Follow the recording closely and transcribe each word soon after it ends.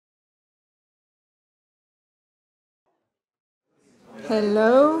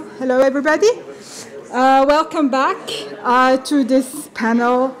Hello, hello everybody. Welcome back to this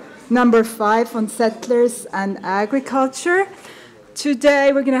panel number 5 on settlers and agriculture.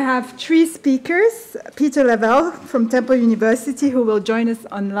 Today we're going to have 3 speakers. Peter Lavelle from Temple University, who will join us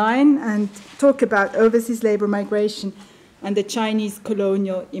online and talk about overseas labor migration and the Chinese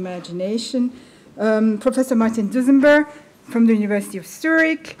colonial imagination. Professor Martin DUSINBERRE from the University of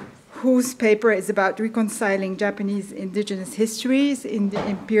Zurich, whose paper is about reconciling Japanese-Indigenous histories in the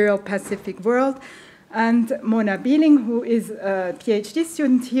Imperial Pacific world, and Mona BIELING, who is a PhD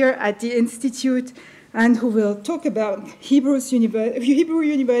student here at the Institute and who will talk about Hebrew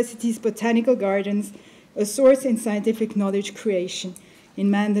University's Botanical Gardens, a source in scientific knowledge creation in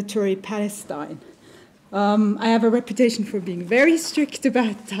mandatory Palestine. I have a reputation for being very strict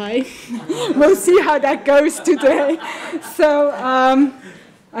about time. We'll see how that goes today. So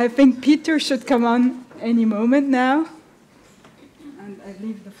I think Peter should come on any moment now. And I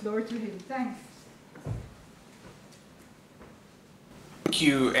leave the floor to him. Thanks. Thank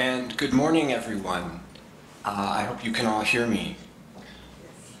you, and good morning, everyone. I hope you can all hear me.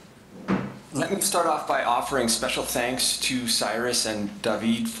 Let me start off by offering special thanks to Cyrus and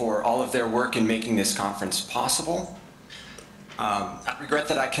David for all of their work in making this conference possible. I regret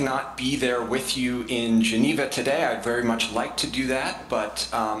that I cannot be there with you in Geneva today. I'd very much like to do that, but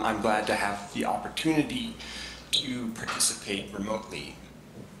I'm glad to have the opportunity to participate remotely.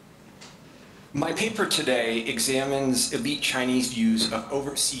 My paper today examines elite Chinese views of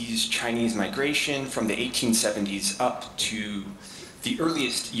overseas Chinese migration from the 1870s up to the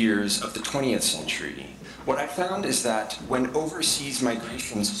earliest years of the 20th century. What I found is that when overseas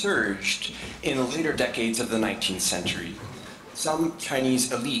migration surged in the later decades of the 19th century, some Chinese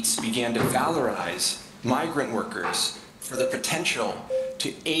elites began to valorize migrant workers for the potential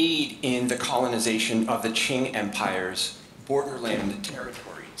to aid in the colonization of the Qing Empire's borderland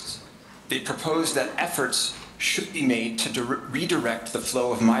territories. They proposed that efforts should be made to redirect the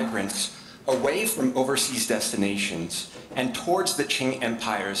flow of migrants away from overseas destinations and towards the Qing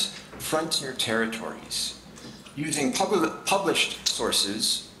Empire's frontier territories. Using published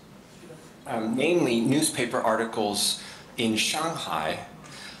sources, namely newspaper articles in Shanghai,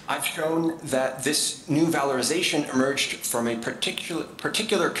 I've shown that this new valorization emerged from a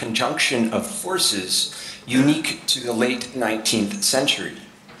particular conjunction of forces unique to the late 19th century.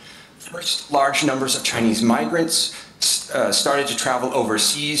 First, large numbers of Chinese migrants started to travel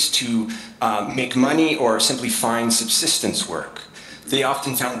overseas to make money or simply find subsistence work. They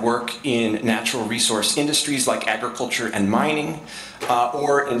often found work in natural resource industries like agriculture and mining,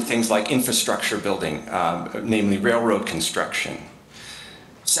 or in things like infrastructure building, namely railroad construction.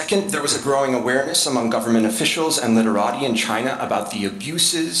 Second, there was a growing awareness among government officials and literati in China about the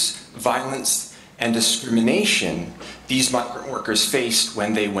abuses, violence, and discrimination these migrant workers faced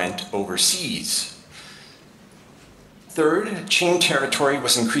when they went overseas. Third, Qing territory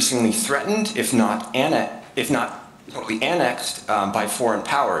was increasingly threatened, if not totally annexed by foreign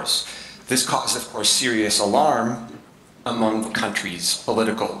powers. This caused, of course, serious alarm among the country's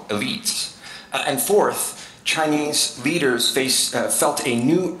political elites. And fourth, Chinese leaders felt a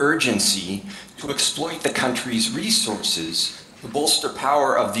new urgency to exploit the country's resources to bolster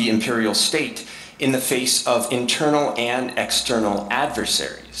power of the imperial state in the face of internal and external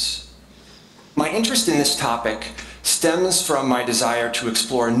adversaries. My interest in this topic stems from my desire to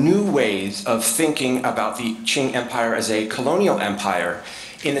explore new ways of thinking about the Qing Empire as a colonial empire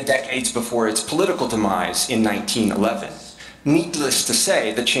in the decades before its political demise in 1911. Needless to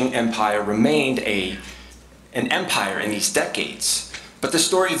say, the Qing Empire remained an empire in these decades, but the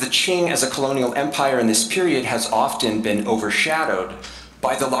story of the Qing as a colonial empire in this period has often been overshadowed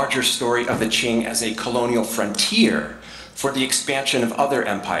by the larger story of the Qing as a colonial frontier for the expansion of other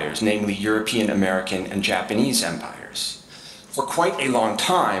empires, namely European, American, and Japanese empires. For quite a long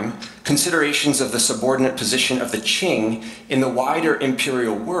time, considerations of the subordinate position of the Qing in the wider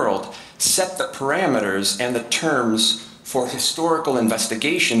imperial world set the parameters and the terms for historical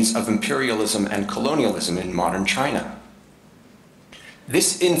investigations of imperialism and colonialism in modern China.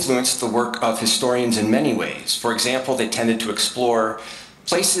 This influenced the work of historians in many ways. For example, they tended to explore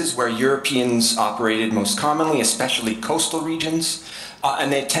places where Europeans operated most commonly, especially coastal regions,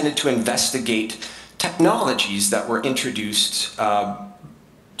 and they tended to investigate technologies that were introduced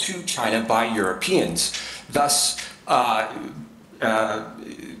to China by Europeans, thus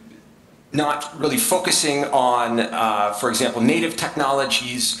not really focusing on, for example, native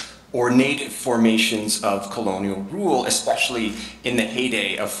technologies or native formations of colonial rule, especially in the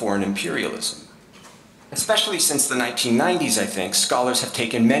heyday of foreign imperialism. Especially since the 1990s, I think, scholars have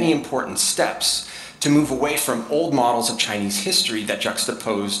taken many important steps to move away from old models of Chinese history that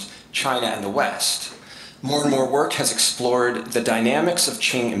juxtaposed China and the West. More and more work has explored the dynamics of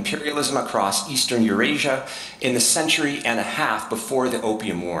Qing imperialism across Eastern Eurasia in the century and a half before the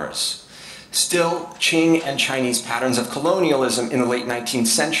Opium Wars. Still, Qing and Chinese patterns of colonialism in the late 19th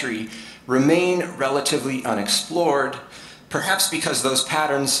century remain relatively unexplored, perhaps because those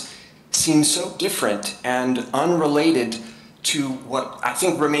patterns seem so different and unrelated to what I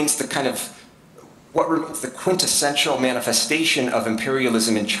think remains the quintessential manifestation of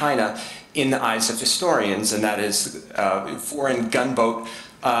imperialism in China in the eyes of historians, and that is foreign gunboat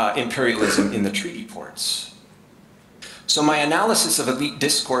imperialism in the treaty ports. So my analysis of elite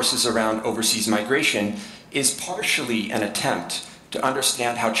discourses around overseas migration is partially an attempt to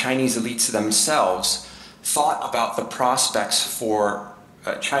understand how Chinese elites themselves thought about the prospects for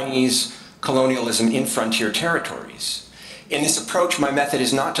Chinese colonialism in frontier territories. In this approach, my method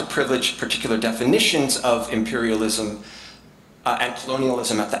is not to privilege particular definitions of imperialism and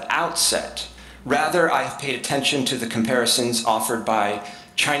colonialism at the outset. Rather, I have paid attention to the comparisons offered by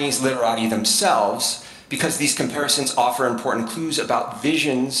Chinese literati themselves, because these comparisons offer important clues about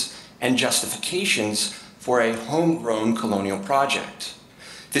visions and justifications for a homegrown colonial project.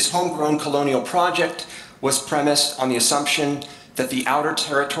 This homegrown colonial project was premised on the assumption that the outer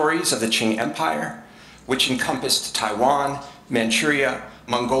territories of the Qing Empire, which encompassed Taiwan, Manchuria,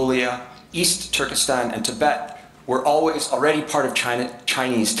 Mongolia, East Turkestan, and Tibet, were already part of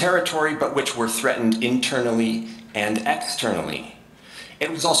Chinese territory, but which were threatened internally and externally. It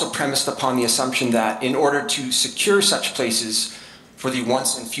was also premised upon the assumption that in order to secure such places for the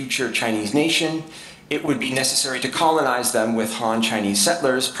once and future Chinese nation, it would be necessary to colonize them with Han Chinese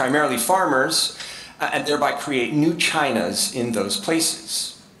settlers, primarily farmers, and thereby create new Chinas in those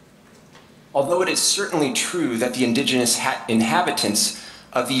places. Although it is certainly true that the indigenous inhabitants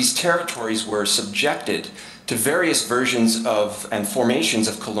of these territories were subjected to various versions of and formations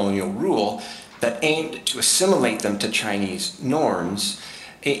of colonial rule that aimed to assimilate them to Chinese norms,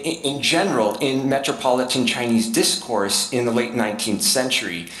 in general, in metropolitan Chinese discourse in the late 19th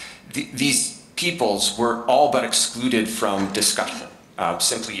century, these peoples were all but excluded from discussion,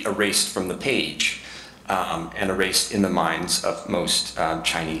 simply erased from the page, and erased in the minds of most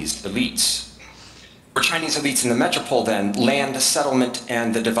Chinese elites. For Chinese elites in the metropole, then, land settlement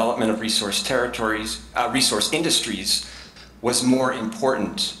and the development of resource industries was more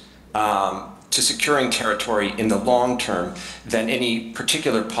important to securing territory in the long term than any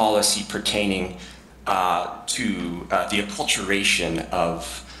particular policy pertaining to the acculturation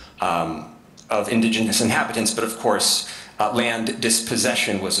of indigenous inhabitants. But of course, land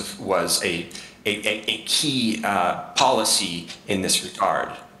dispossession was a key policy in this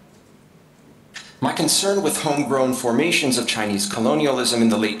regard. My concern with homegrown formations of Chinese colonialism in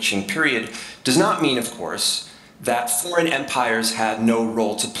the late Qing period does not mean, of course, that foreign empires had no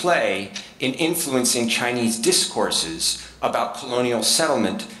role to play in influencing Chinese discourses about colonial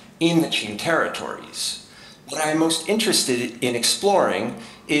settlement in the Qing territories. What I am most interested in exploring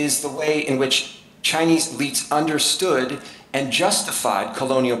is the way in which Chinese elites understood and justified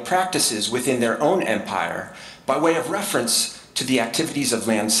colonial practices within their own empire by way of reference to the activities of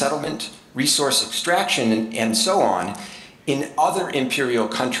land settlement, resource extraction, and so on in other imperial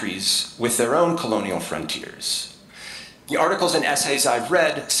countries with their own colonial frontiers. The articles and essays I've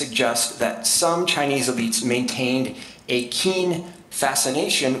read suggest that some Chinese elites maintained a keen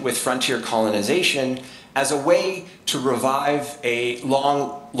fascination with frontier colonization as a way to revive a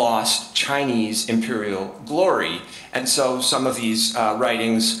long-lost Chinese imperial glory. And so some of these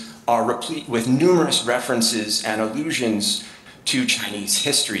writings are replete with numerous references and allusions to Chinese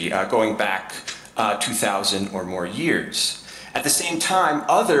history going back 2,000 or more years. At the same time,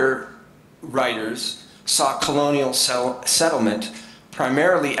 other writers saw colonial settlement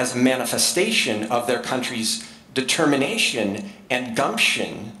primarily as a manifestation of their country's determination and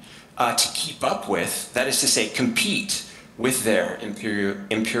gumption to keep up with, that is to say, compete with their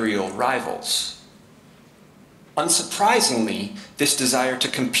imperial rivals. Unsurprisingly, this desire to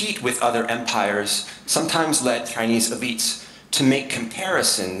compete with other empires sometimes led Chinese elites to make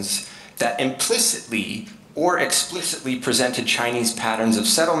comparisons that implicitly or explicitly presented Chinese patterns of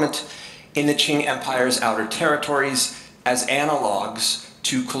settlement in the Qing Empire's outer territories as analogs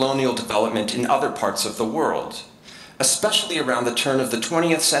to colonial development in other parts of the world. Especially around the turn of the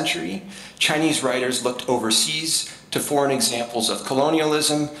 20th century, Chinese writers looked overseas to foreign examples of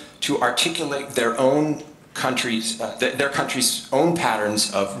colonialism to articulate their own country's own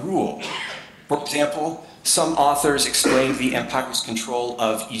patterns of rule. For example, some authors explained the empire's control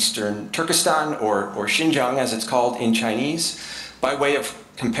of Eastern Turkestan, or Xinjiang as it's called in Chinese, by way of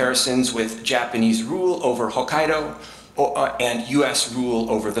comparisons with Japanese rule over Hokkaido and US rule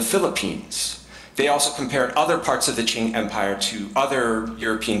over the Philippines. They also compared other parts of the Qing Empire to other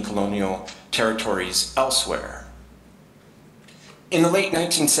European colonial territories elsewhere. In the late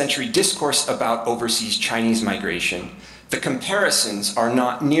 19th century discourse about overseas Chinese migration, the comparisons are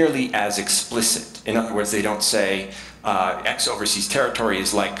not nearly as explicit. In other words, they don't say ex-overseas territory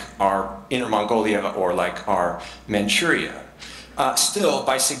is like our Inner Mongolia or like our Manchuria. Still,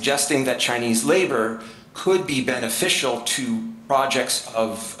 by suggesting that Chinese labor could be beneficial to projects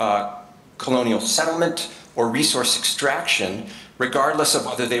of colonial settlement or resource extraction, regardless of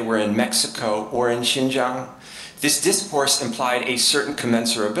whether they were in Mexico or in Xinjiang, this discourse implied a certain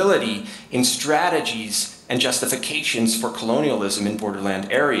commensurability in strategies and justifications for colonialism in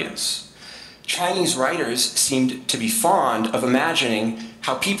borderland areas. Chinese writers seemed to be fond of imagining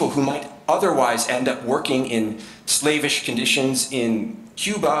how people who might otherwise end up working in slavish conditions in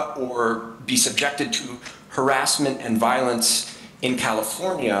Cuba or be subjected to harassment and violence in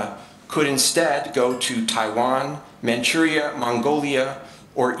California could instead go to Taiwan, Manchuria, Mongolia,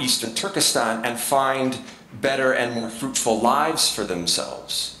 or Eastern Turkestan and find better and more fruitful lives for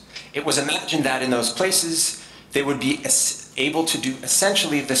themselves. It was imagined that in those places they would be able to do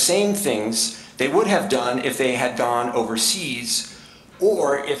essentially the same things they would have done if they had gone overseas,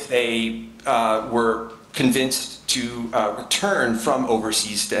 or if they were convinced to return from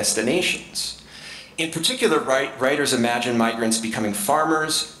overseas destinations. In particular, writers imagine migrants becoming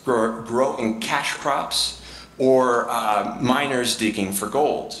farmers, growing cash crops, or miners digging for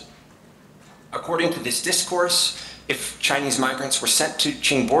gold. According to this discourse, if Chinese migrants were sent to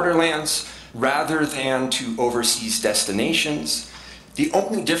Qing borderlands rather than to overseas destinations, the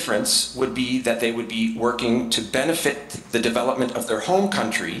only difference would be that they would be working to benefit the development of their home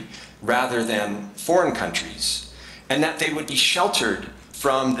country rather than foreign countries, and that they would be sheltered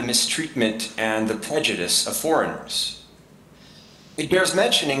from the mistreatment and the prejudice of foreigners. It bears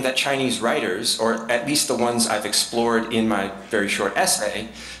mentioning that Chinese writers, or at least the ones I've explored in my very short essay,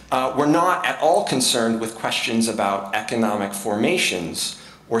 were not at all concerned with questions about economic formations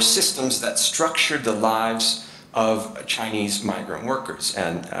or systems that structured the lives of Chinese migrant workers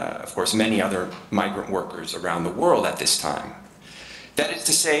and, of course, many other migrant workers around the world at this time. That is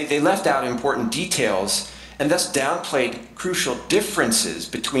to say, they left out important details and thus downplayed crucial differences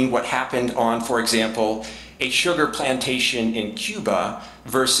between what happened on, for example, a sugar plantation in Cuba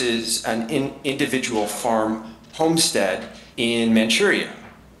versus an individual farm homestead in Manchuria.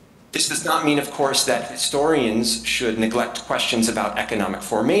 This does not mean, of course, that historians should neglect questions about economic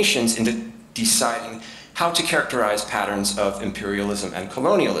formations in deciding how to characterize patterns of imperialism and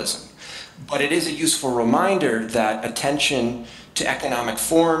colonialism. But it is a useful reminder that attention to economic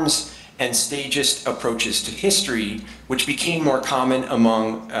forms and stagist approaches to history, which became more common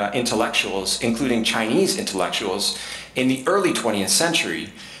among intellectuals, including Chinese intellectuals, in the early 20th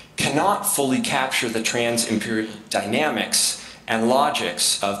century, cannot fully capture the trans-imperial dynamics and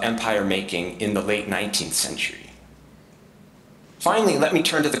logics of empire making in the late 19th century. Finally, let me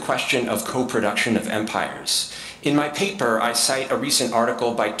turn to the question of co-production of empires. In my paper, I cite a recent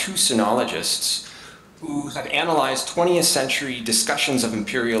article by two sinologists who have analyzed 20th century discussions of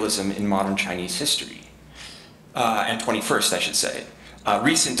imperialism in modern Chinese history, and 21st, I should say,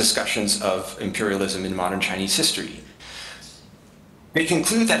 recent discussions of imperialism in modern Chinese history. They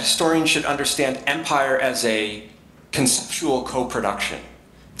conclude that historians should understand empire as a conceptual co-production.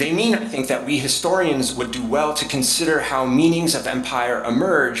 They mean, I think, that we historians would do well to consider how meanings of empire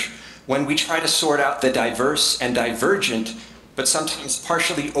emerge when we try to sort out the diverse and divergent, but sometimes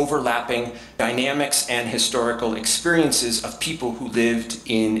partially overlapping dynamics and historical experiences of people who lived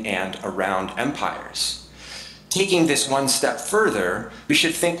in and around empires. Taking this one step further, we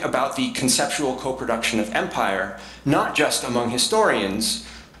should think about the conceptual co-production of empire, not just among historians,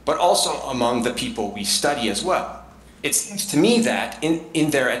 but also among the people we study as well. It seems to me that in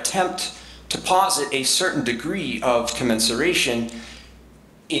their attempt to posit a certain degree of commensuration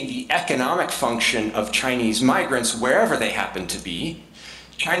in the economic function of Chinese migrants, wherever they happen to be,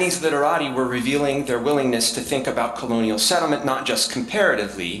 Chinese literati were revealing their willingness to think about colonial settlement not just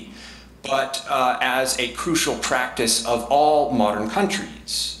comparatively, but as a crucial practice of all modern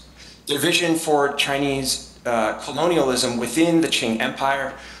countries. Their vision for Chinese colonialism within the Qing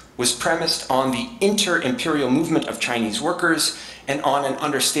Empire was premised on the inter-imperial movement of Chinese workers and on an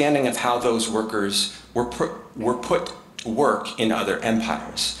understanding of how those workers were put to work in other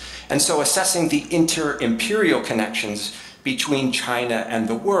empires. And so assessing the inter-imperial connections between China and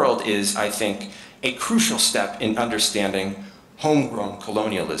the world is, I think, a crucial step in understanding homegrown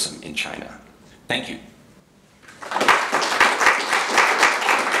colonialism in China. Thank you.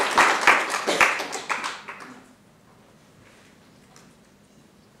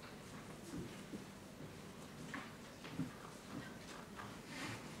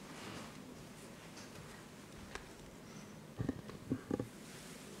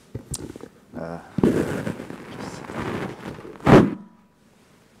 Good.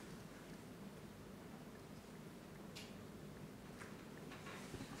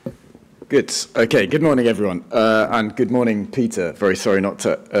 Okay. Good morning, everyone, and good morning, Peter. Very sorry not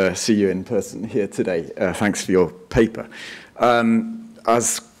to see you in person here today. Thanks for your paper.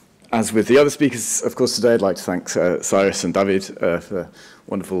 As with the other speakers, of course, today I'd like to thank Cyrus and David for the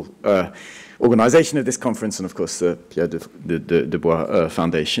wonderful organisation of this conference, and of course the Pierre du Bois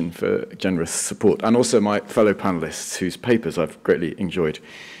Foundation for generous support, and also my fellow panelists whose papers I've greatly enjoyed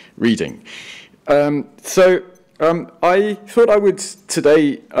reading. I thought I would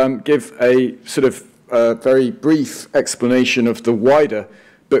today give a sort of very brief explanation of the wider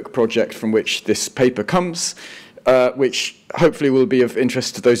book project from which this paper comes, which hopefully will be of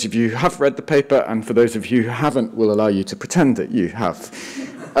interest to those of you who have read the paper, and for those of you who haven't, will allow you to pretend that you have.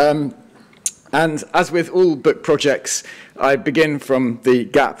 And as with all book projects, I begin from the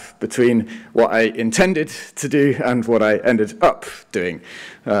gap between what I intended to do and what I ended up doing.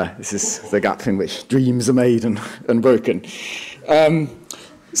 This is the gap in which dreams are made and broken.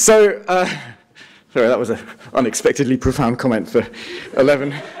 Sorry, that was an unexpectedly profound comment for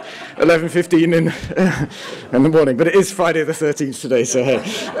 11:15 in the morning, but it is Friday the 13th today, so hey.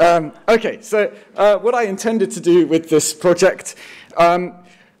 Okay, so what I intended to do with this project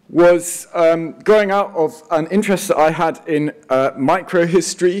was growing out of an interest that I had in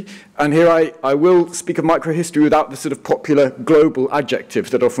microhistory, and here I will speak of microhistory without the sort of popular global adjective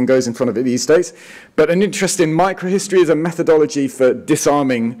that often goes in front of it these days, but an interest in microhistory as a methodology for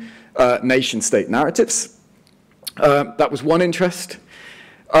disarming nation-state narratives. That was one interest.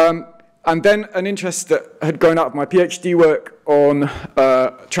 And then an interest that had grown out of my PhD work on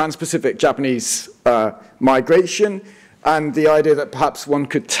trans-Pacific Japanese migration, and the idea that perhaps one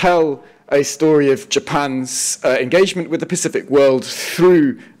could tell a story of Japan's engagement with the Pacific world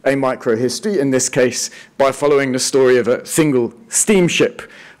through a microhistory, in this case by following the story of a single steamship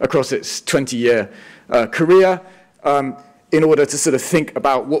across its 20-year career, in order to sort of think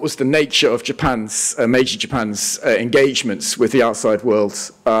about what was the nature of Japan's, Meiji Japan's engagements with the outside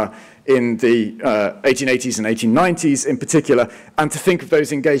world in the 1880s and 1890s in particular, and to think of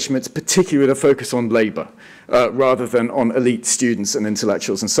those engagements particularly with a focus on labor, rather than on elite students and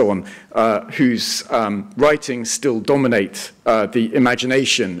intellectuals and so on, whose writings still dominate the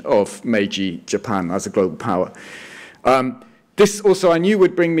imagination of Meiji Japan as a global power. This also I knew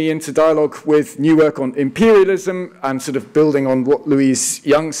would bring me into dialogue with new work on imperialism, and sort of building on what Louise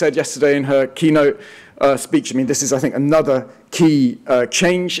Young said yesterday in her keynote speech. I mean, this is, I think, another key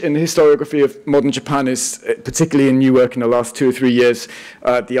change in the historiography of modern Japan, is particularly in new work in the last 2 or 3 years,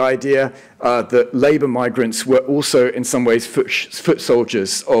 the idea that labor migrants were also in some ways foot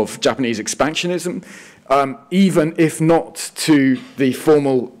soldiers of Japanese expansionism, even if not to the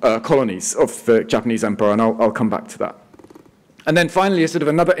formal colonies of the Japanese empire, and I'll come back to that. And then finally, a sort of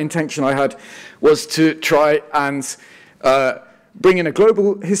another intention I had was to try and bring in a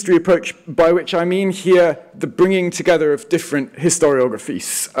global history approach, by which I mean here the bringing together of different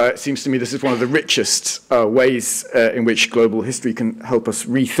historiographies. It seems to me this is one of the richest ways in which global history can help us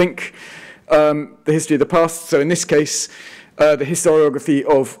rethink the history of the past. So in this case, the historiography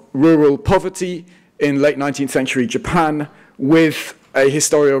of rural poverty in late 19th century Japan, with a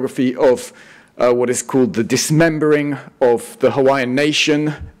historiography of what is called the dismembering of the Hawaiian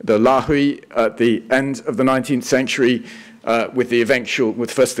nation, the Lahui, at the end of the 19th century, with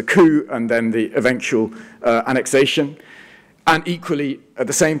first the coup and then the eventual annexation. And equally, at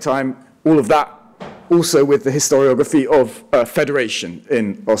the same time, all of that also with the historiography of federation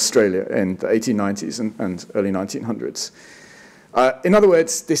in Australia in the 1890s and early 1900s. In other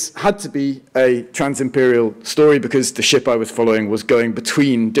words, this had to be a trans-imperial story because the ship I was following was going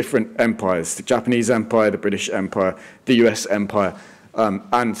between different empires, the Japanese Empire, the British Empire, the US Empire,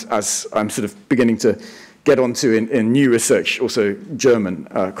 and as I'm sort of beginning to get onto in new research, also German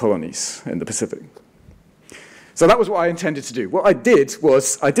colonies in the Pacific. So that was what I intended to do. What I did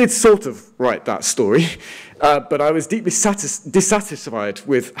was, I did sort of write that story, but I was deeply dissatisfied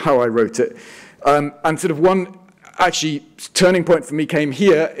with how I wrote it. And sort of one actually turning point for me came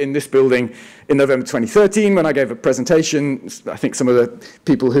here in this building in November 2013 when I gave a presentation. I think some of the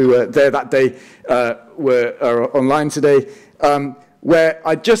people who were there that day are online today, where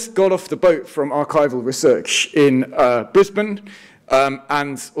I just got off the boat from archival research in Brisbane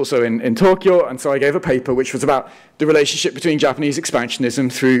and also in Tokyo, and so I gave a paper which was about the relationship between Japanese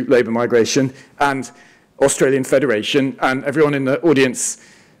expansionism through labor migration and Australian federation, and everyone in the audience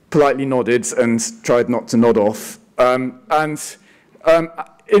politely nodded and tried not to nod off. In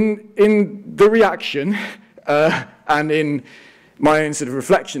the reaction and in my own sort of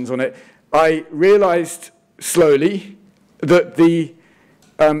reflections on it, I realized slowly that the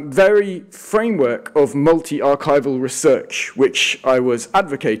very framework of multi-archival research, which I was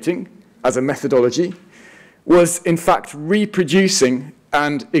advocating as a methodology, was in fact reproducing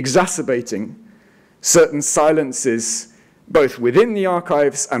and exacerbating certain silences both within the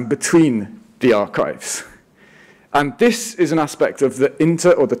archives and between the archives. And this is an aspect of the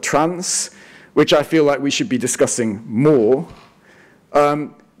inter or the trans, which I feel like we should be discussing more,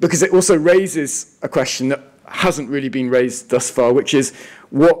 because it also raises a question that hasn't really been raised thus far, which is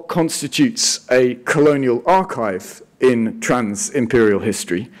what constitutes a colonial archive in trans-imperial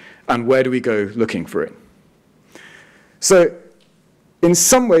history, and where do we go looking for it? So in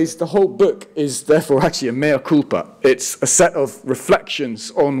some ways, the whole book is therefore actually a mea culpa. It's a set of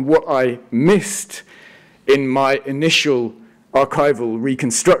reflections on what I missed in my initial archival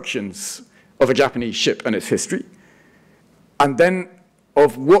reconstructions of a Japanese ship and its history, and then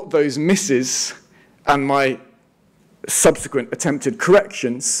of what those misses and my subsequent attempted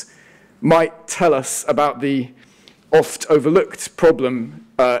corrections might tell us about the oft overlooked problem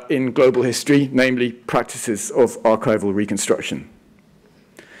in global history, namely practices of archival reconstruction.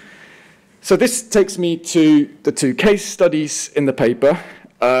 So this takes me to the two case studies in the paper,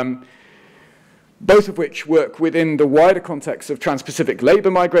 both of which work within the wider context of trans-Pacific labor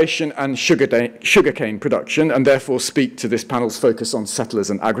migration and sugarcane production, and therefore speak to this panel's focus on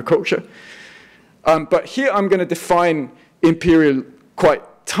settlers and agriculture. But here I'm going to define imperial quite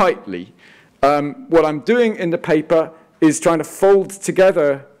tightly. What I'm doing in the paper is trying to fold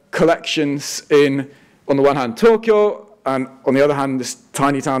together collections in, on the one hand, Tokyo, and on the other hand, this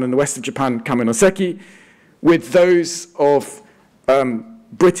tiny town in the west of Japan, Kamenoseki, with those of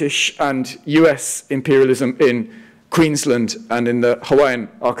British and US imperialism in Queensland and in the Hawaiian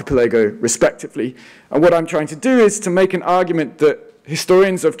archipelago, respectively. And what I'm trying to do is to make an argument that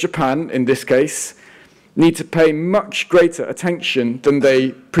historians of Japan, in this case, need to pay much greater attention than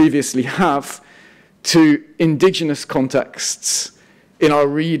they previously have to indigenous contexts in our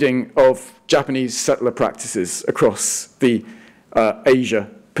reading of Japanese settler practices across the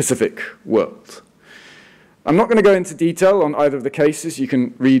Asia-Pacific world. I'm not going to go into detail on either of the cases. You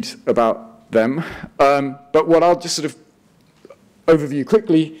can read about them. But what I'll just sort of overview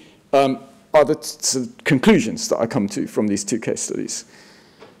quickly are the sort of conclusions that I come to from these two case studies.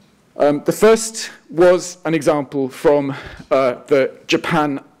 The first was an example from the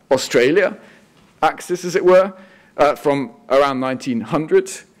Japan-Australia axis, as it were, from around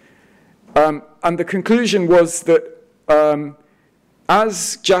 1900. And the conclusion was that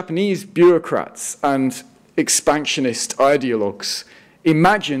as Japanese bureaucrats and expansionist ideologues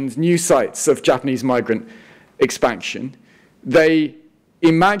imagined new sites of Japanese migrant expansion, they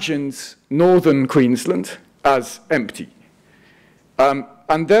imagined northern Queensland as empty.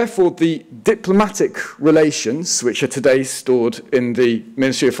 And therefore, the diplomatic relations, which are today stored in the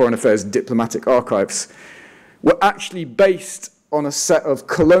Ministry of Foreign Affairs diplomatic archives, were actually based on a set of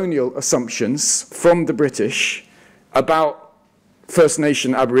colonial assumptions from the British about First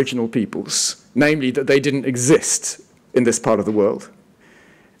Nation Aboriginal peoples, namely that they didn't exist in this part of the world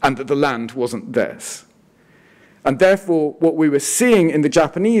and that the land wasn't theirs. And therefore, what we were seeing in the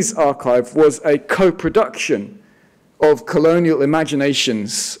Japanese archive was a co-production of colonial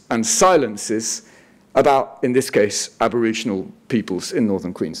imaginations and silences about, in this case, Aboriginal peoples in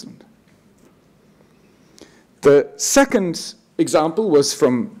northern Queensland. The second example was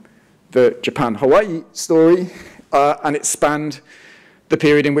from the Japan-Hawaii story, and it spanned the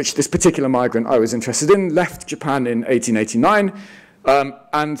period in which this particular migrant I was interested in left Japan in 1889,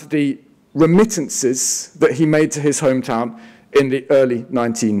 and the remittances that he made to his hometown in the early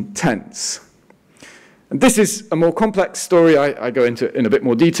 1910s. And this is a more complex story I go into in a bit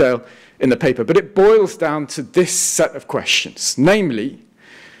more detail in the paper, but it boils down to this set of questions, namely,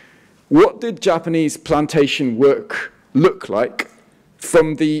 what did Japanese plantation work look like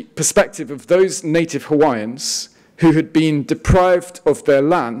from the perspective of those native Hawaiians who had been deprived of their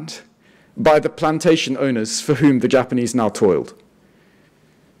land by the plantation owners for whom the Japanese now toiled?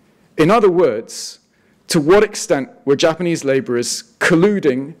 In other words, to what extent were Japanese laborers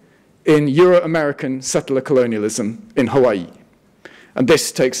colluding in Euro-American settler colonialism in Hawaii? And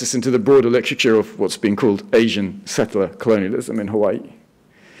this takes us into the broader literature of what's been called Asian settler colonialism in Hawaii.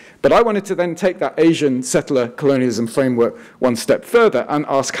 But I wanted to then take that Asian settler colonialism framework one step further and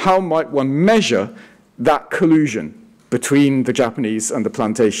ask how might one measure that collusion between the Japanese and the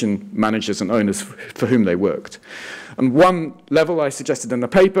plantation managers and owners for whom they worked. And one level I suggested in the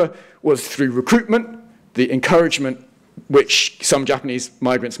paper was through recruitment, the encouragement which some Japanese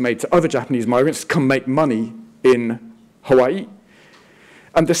migrants made to other Japanese migrants to come make money in Hawaii.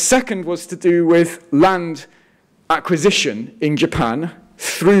 And the second was to do with land acquisition in Japan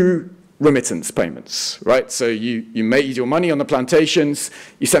through remittance payments, right? So you made your money on the plantations,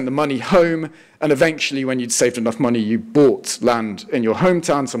 you sent the money home, and eventually when you'd saved enough money, you bought land in your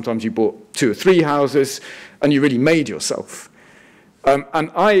hometown. Sometimes you bought 2 or 3 houses, and you really made yourself. And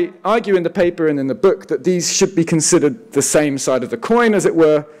I argue in the paper and in the book that these should be considered the same side of the coin, as it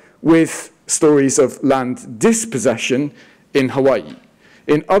were, with stories of land dispossession in Hawaii.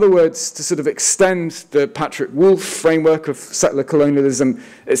 In other words, to sort of extend the Patrick Wolfe framework of settler colonialism,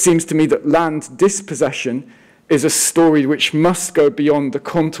 it seems to me that land dispossession is a story which must go beyond the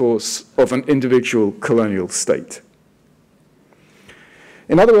contours of an individual colonial state.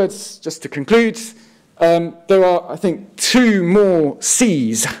 In other words, just to conclude, there are, I think, 2 more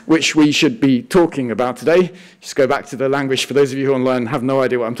C's which we should be talking about today. Just go back to the language for those of you who online have no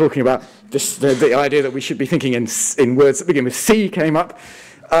idea what I'm talking about. The idea that we should be thinking in words that begin with C came up.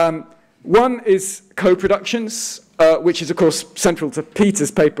 One is co-productions, which is, of course, central to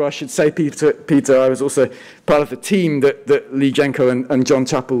Peter's paper. I should say, Peter, I was also part of the team that Lee Jenko and John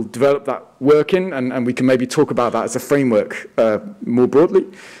Chappell developed that work in, and we can maybe talk about that as a framework more broadly.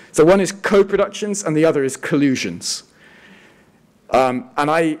 So one is co-productions, and the other is collusions. And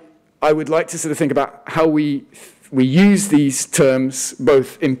I would like to sort of think about how we use these terms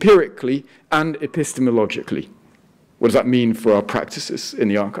both empirically and epistemologically. What does that mean for our practices in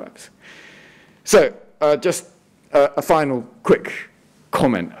the archives? So just a final quick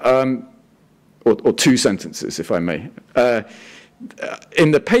comment, or 2 sentences, if I may.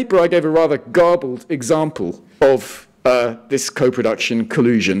 In the paper, I gave a rather garbled example of this co-production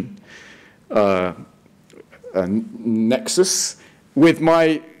collusion nexus with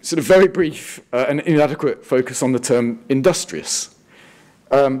my sort of very brief and inadequate focus on the term industrious.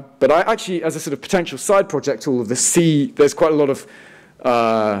 But I actually, as a sort of potential side project, all of this, see there's quite a lot of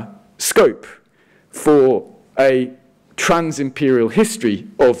scope for a trans-imperial history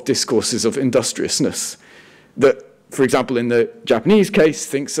of discourses of industriousness that, for example, in the Japanese case,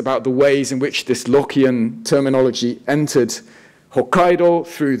 thinks about the ways in which this Lockean terminology entered Hokkaido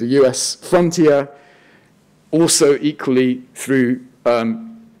through the US frontier, also equally through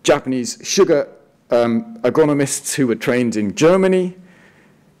Japanese sugar agronomists who were trained in Germany,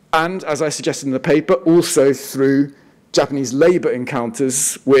 and, as I suggested in the paper, also through Japanese labor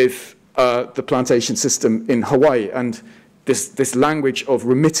encounters with the plantation system in Hawaii, and this language of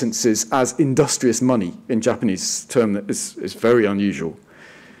remittances as industrious money in Japanese term that is very unusual.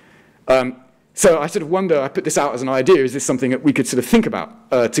 So I sort of wonder, I put this out as an idea, is this something that we could sort of think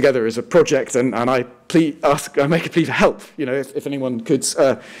about together as a project, and I make a plea for help, you know, if anyone could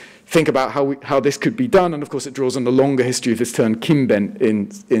think about how this could be done, and of course it draws on the longer history of this term kimben in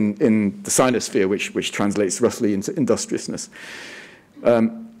the sinosphere, which translates roughly into industriousness.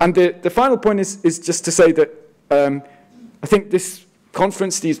 And the final point is just to say that I think this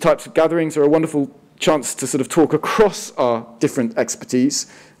conference, these types of gatherings, are a wonderful chance to sort of talk across our different expertise,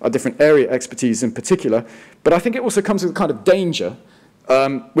 our different area expertise in particular. But I think it also comes with a kind of danger,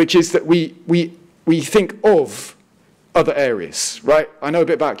 which is that we think of other areas, right? I know a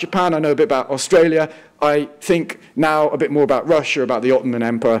bit about Japan, I know a bit about Australia, I think now a bit more about Russia, about the Ottoman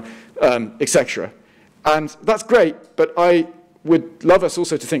Empire, etc. And that's great, but I would love us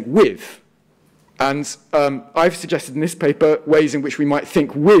also to think with. And I've suggested in this paper ways in which we might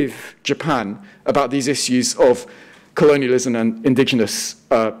think with Japan about these issues of colonialism and indigenous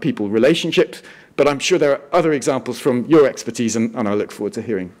people relationships, but I'm sure there are other examples from your expertise, and I look forward to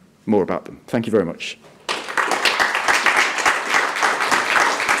hearing more about them. Thank you very much.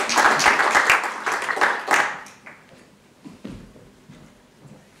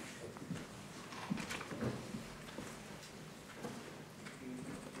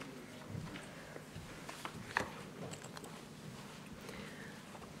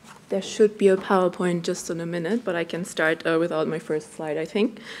 There should be a PowerPoint just in a minute, but I can start without my first slide, I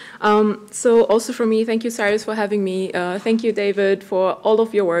think. So also for me, thank you, Cyrus, for having me. Thank you, David, for all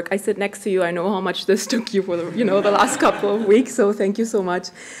of your work. I sit next to you. I know how much this took you for the last couple of weeks, so thank you so much.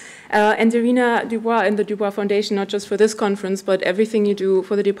 And Irina Dubois and the Dubois Foundation, not just for this conference, but everything you do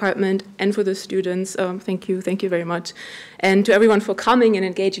for the department and for the students. Thank you very much. And to everyone for coming and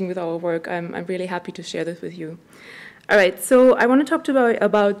engaging with our work. I'm really happy to share this with you. All right, so I want to talk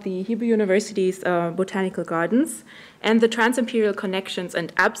about the Hebrew University's botanical gardens and the trans-imperial connections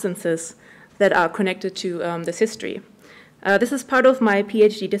and absences that are connected to this history. This is part of my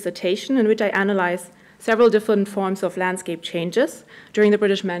PhD dissertation, in which I analyze several different forms of landscape changes during the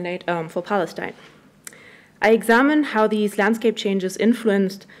British Mandate for Palestine. I examined how these landscape changes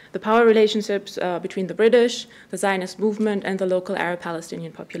influenced the power relationships between the British, the Zionist movement, and the local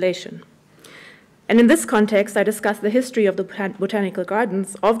Arab-Palestinian population. And in this context, I discussed the history of the botanical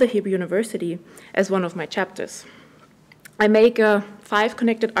gardens of the Hebrew University as one of my chapters. I make 5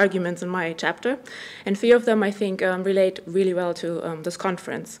 connected arguments in my chapter, and 3 of them, I think, relate really well to this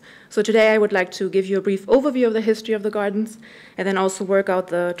conference. So today I would like to give you a brief overview of the history of the gardens, and then also work out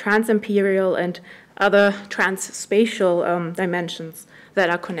the transimperial and other transspatial dimensions that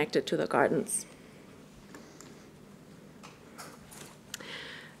are connected to the gardens.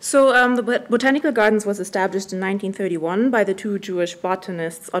 So the Botanical Gardens was established in 1931 by the 2 Jewish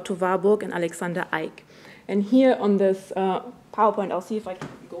botanists, Otto Warburg and Alexander Eick. And here on this PowerPoint, I'll see if I can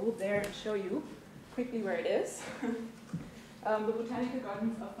go there and show you quickly where it is. The Botanical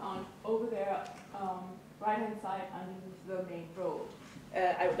Gardens are found over there, right-hand side underneath the main road.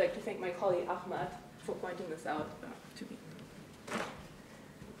 I would like to thank my colleague Ahmad for pointing this out to me.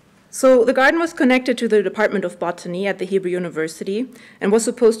 So the garden was connected to the Department of Botany at the Hebrew University and was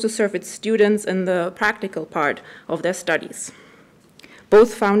supposed to serve its students in the practical part of their studies.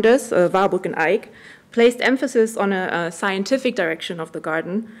 Both founders, Warburg and Eick, placed emphasis on a scientific direction of the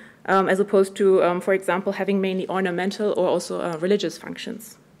garden, as opposed to, for example, having mainly ornamental or also religious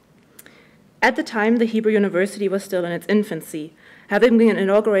functions. At the time, the Hebrew University was still in its infancy, having been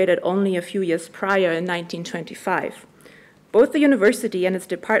inaugurated only a few years prior in 1925. Both the university and its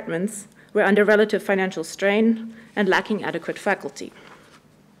departments were under relative financial strain and lacking adequate faculty.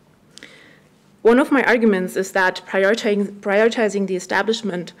 One of my arguments is that prioritizing the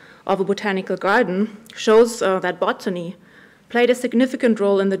establishment of a botanical garden shows that botany played a significant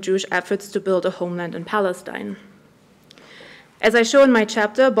role in the Jewish efforts to build a homeland in Palestine. As I show in my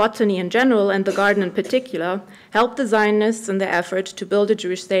chapter, botany in general and the garden in particular helped the Zionists in their effort to build a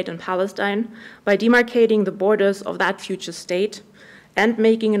Jewish state in Palestine by demarcating the borders of that future state and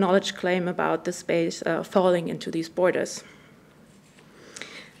making a knowledge claim about the space falling into these borders.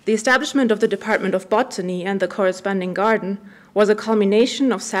 The establishment of the Department of Botany and the corresponding garden was a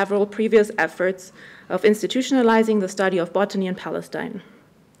culmination of several previous efforts of institutionalizing the study of botany in Palestine.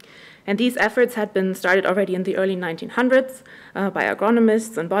 And these efforts had been started already in the early 1900s by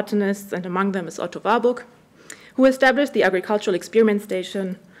agronomists and botanists, and among them is Otto Warburg, who established the agricultural experiment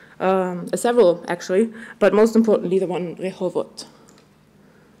station, several actually, but most importantly the one in Rehovot.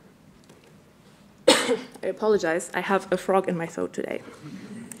 I apologize, I have a frog in my throat today.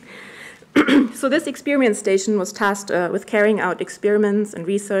 So this experiment station was tasked with carrying out experiments and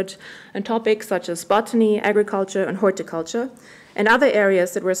research on topics such as botany, agriculture, and horticulture, and other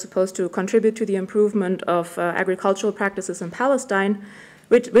areas that were supposed to contribute to the improvement of agricultural practices in Palestine,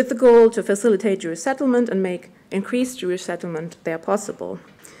 with the goal to facilitate Jewish settlement and make increased Jewish settlement there possible.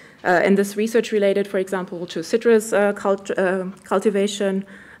 And this research related, for example, to citrus cultivation,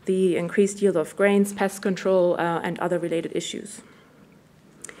 the increased yield of grains, pest control, and other related issues.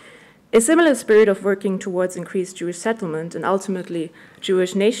 A similar spirit of working towards increased Jewish settlement and ultimately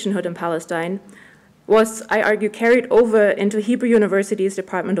Jewish nationhood in Palestine was, I argue, carried over into Hebrew University's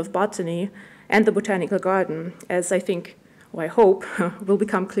Department of Botany and the Botanical Garden, as I think, or I hope, will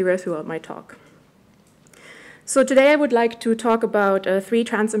become clearer throughout my talk. So today I would like to talk about 3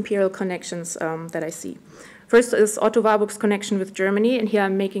 transimperial connections that I see. First is Otto Warburg's connection with Germany, and here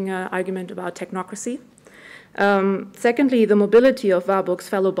I'm making an argument about technocracy. Secondly, the mobility of Warburg's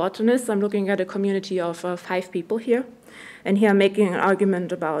fellow botanists. I'm looking at a community of 5 people here, and here I'm making an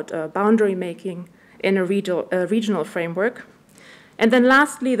argument about boundary making in a regional framework. And then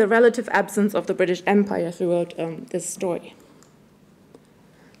lastly, the relative absence of the British Empire throughout this story.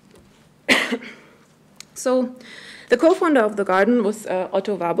 So the co-founder of the garden was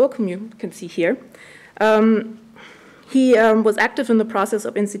Otto Warburg, whom you can see here. He was active in the process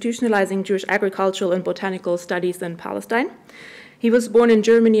of institutionalizing Jewish agricultural and botanical studies in Palestine. He was born in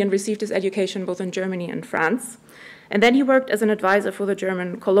Germany and received his education both in Germany and France. And then he worked as an advisor for the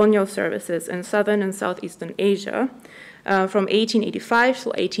German colonial services in southern and southeastern Asia from 1885 to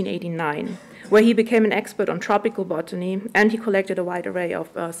 1889, where he became an expert on tropical botany, and he collected a wide array of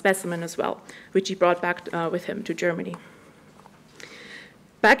specimens as well, which he brought back with him to Germany.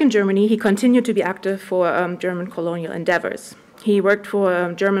 Back in Germany, he continued to be active for German colonial endeavors. He worked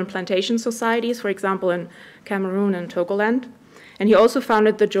for German plantation societies, for example, in Cameroon and Togoland. And he also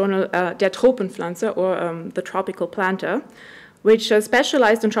founded the journal Der Tropenpflanzer, or the Tropical Planter, which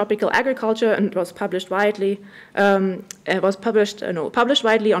specialized in tropical agriculture and was published widely. Published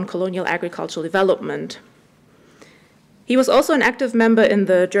widely on colonial agricultural development. He was also an active member in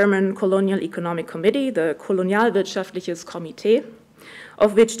the German Colonial Economic Committee, the Colonialwirtschaftliches Komitee,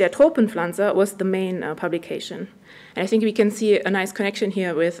 of which Der Tropenpflanzer was the main publication. And I think we can see a nice connection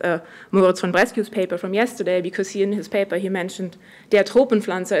here with Moritz von Bresciu's paper from yesterday, because in his paper he mentioned Der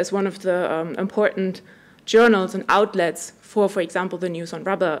Tropenpflanzer as one of the important journals and outlets for example, the news on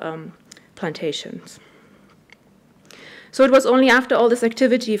rubber plantations. So it was only after all this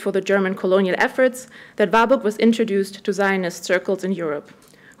activity for the German colonial efforts that Warburg was introduced to Zionist circles in Europe,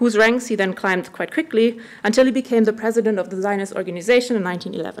 whose ranks he then climbed quite quickly until he became the president of the Zionist organization in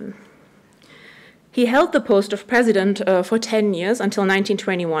 1911. He held the post of president for 10 years until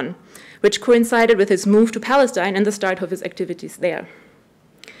 1921, which coincided with his move to Palestine and the start of his activities there.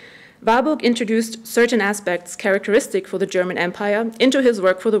 Warburg introduced certain aspects characteristic for the German Empire into his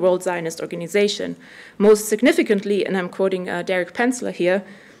work for the World Zionist Organization, most significantly, and I'm quoting Derek Pensler here,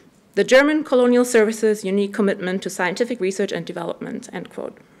 the German colonial services' unique commitment to scientific research and development, end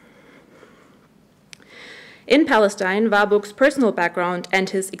quote. In Palestine, Warburg's personal background and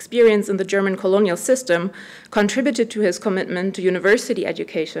his experience in the German colonial system contributed to his commitment to university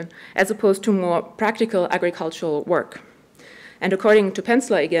education as opposed to more practical agricultural work. And according to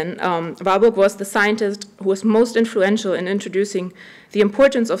Pensler again, Warburg was the scientist who was most influential in introducing the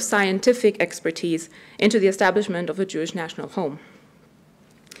importance of scientific expertise into the establishment of a Jewish national home.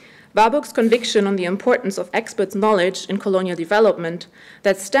 Warburg's conviction on the importance of experts' knowledge in colonial development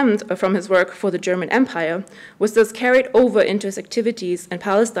that stemmed from his work for the German Empire was thus carried over into his activities in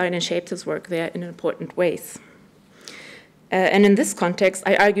Palestine and shaped his work there in important ways. And in this context,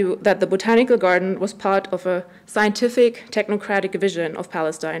 I argue that the Botanical Garden was part of a scientific, technocratic vision of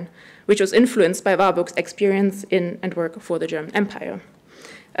Palestine, which was influenced by Warburg's experience in and work for the German Empire.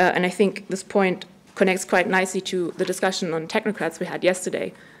 And I think this point connects quite nicely to the discussion on technocrats we had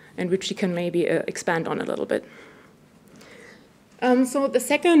yesterday, and which we can maybe expand on a little bit. So the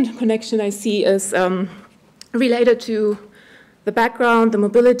second connection I see is related to the background, the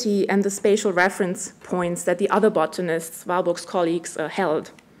mobility, and the spatial reference points that the other botanists, Warburg's colleagues,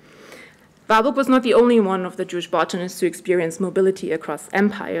 held. Warburg was not the only one of the Jewish botanists who experienced mobility across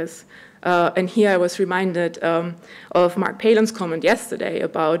empires. And here I was reminded of Mark Palin's comment yesterday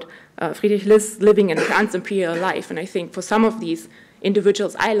about Friedrich List living in a trans-imperial life. And I think for some of these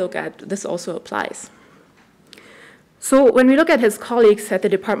individuals I look at, this also applies. So when we look at his colleagues at the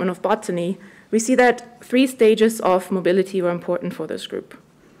Department of Botany, we see that 3 stages of mobility were important for this group.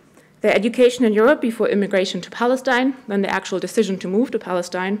 Their education in Europe before immigration to Palestine, then the actual decision to move to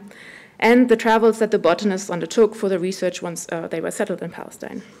Palestine, and the travels that the botanists undertook for the research once they were settled in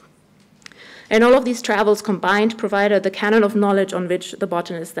Palestine. And all of these travels combined provided the canon of knowledge on which the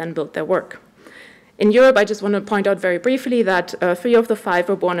botanists then built their work. In Europe, I just want to point out very briefly that 3 of the 5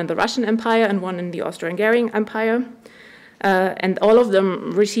 were born in the Russian Empire and 1 in the Austro-Hungarian Empire. And all of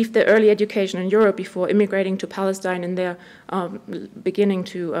them received their early education in Europe before immigrating to Palestine in their beginning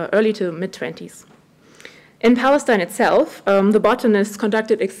to early to mid-20s. In Palestine itself, the botanists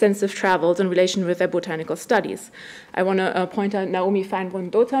conducted extensive travels in relation with their botanical studies. I want to point out Naomi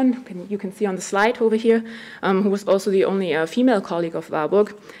Feinbrunn-Dotan, you can see on the slide over here, who was also the only female colleague of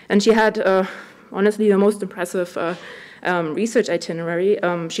Warburg. And she had, honestly, the most impressive research itinerary.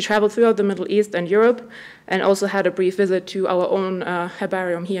 She traveled throughout the Middle East and Europe, and also had a brief visit to our own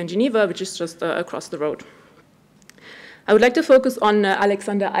herbarium here in Geneva, which is just across the road. I would like to focus on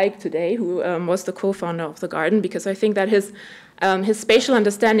Alexander Eick today, who was the co-founder of the garden, because I think that his spatial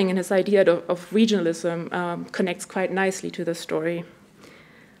understanding and his idea of regionalism connects quite nicely to the story.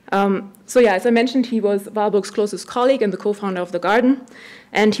 So yeah, as I mentioned, he was Warburg's closest colleague and the co-founder of the garden,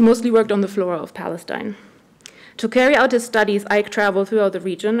 and he mostly worked on the flora of Palestine. To carry out his studies, Eick traveled throughout the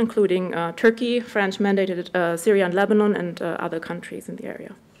region, including Turkey, French-mandated Syria and Lebanon, and other countries in the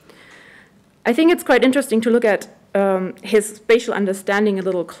area. I think it's quite interesting to look at his spatial understanding a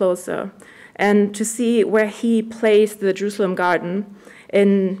little closer and to see where he placed the Jerusalem garden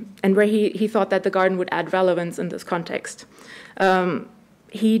and where he thought that the garden would add relevance in this context.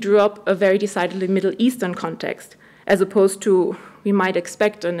 He drew up a very decidedly Middle Eastern context, as opposed to, we might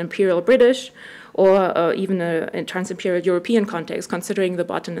expect, an imperial British or even a trans-imperial European context, considering the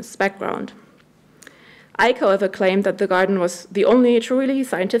botanist's background. Eick, however, claimed that the garden was the only truly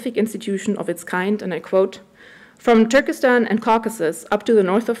scientific institution of its kind, and I quote, "From Turkestan and Caucasus up to the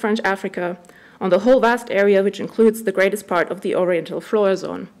north of French Africa, on the whole vast area which includes the greatest part of the Oriental flora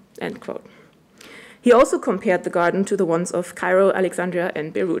zone," end quote. He also compared the garden to the ones of Cairo, Alexandria,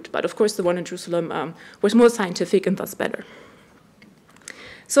 and Beirut, but of course the one in Jerusalem was more scientific and thus better.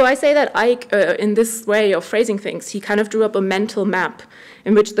 So I say that Eick, in this way of phrasing things, he kind of drew up a mental map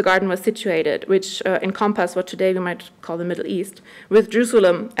in which the garden was situated, which encompassed what today we might call the Middle East, with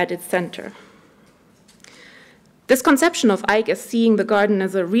Jerusalem at its center. This conception of Ike as seeing the garden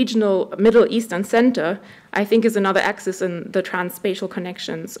as a regional Middle Eastern center, I think, is another axis in the transspatial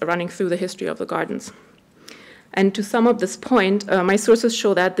connections running through the history of the gardens. And to sum up this point, my sources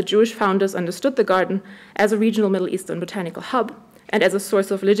show that the Jewish founders understood the garden as a regional Middle Eastern botanical hub and as a source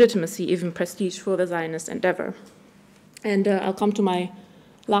of legitimacy, even prestige, for the Zionist endeavor. And I'll come to my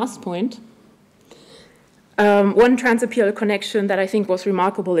last point. One transimperial connection that I think was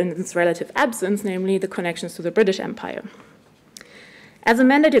remarkable in its relative absence, namely the connections to the British Empire. As a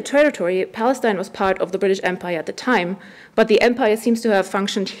mandated territory, Palestine was part of the British Empire at the time, but the empire seems to have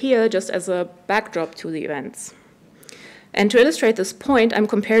functioned here just as a backdrop to the events. And to illustrate this point, I'm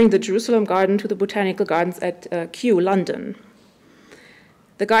comparing the Jerusalem garden to the botanical gardens at Kew, London.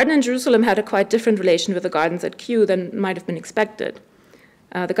 The garden in Jerusalem had a quite different relation with the gardens at Kew than might have been expected.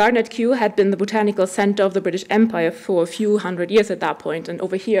 The garden at Kew had been the botanical center of the British Empire for a few hundred years at that point, and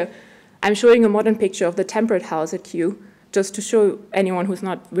over here I'm showing a modern picture of the temperate house at Kew, just to show anyone who's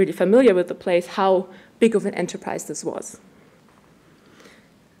not really familiar with the place how big of an enterprise this was.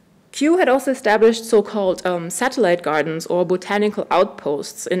 Kew had also established so-called satellite gardens or botanical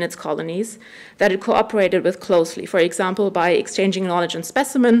outposts in its colonies that it cooperated with closely, for example, by exchanging knowledge and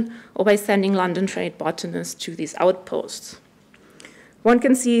specimen or by sending London-trained botanists to these outposts. One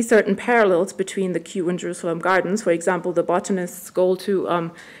can see certain parallels between the Kew and Jerusalem gardens, for example, the botanists' goal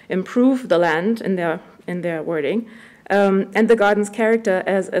to improve the land in their wording, and the garden's character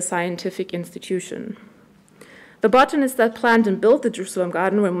as a scientific institution. The botanists that planned and built the Jerusalem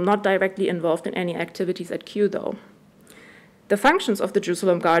garden were not directly involved in any activities at Kew, though. The functions of the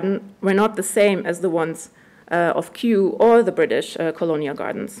Jerusalem garden were not the same as the ones of Kew or the British colonial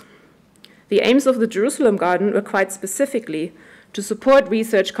gardens. The aims of the Jerusalem garden were quite specifically to support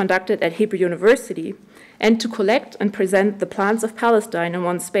research conducted at Hebrew University and to collect and present the plants of Palestine in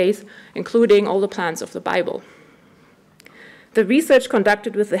one space, including all the plants of the Bible. The research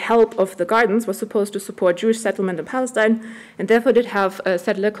conducted with the help of the gardens was supposed to support Jewish settlement in Palestine and therefore did have a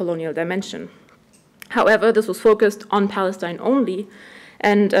settler colonial dimension. However, this was focused on Palestine only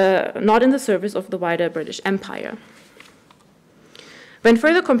and not in the service of the wider British Empire. When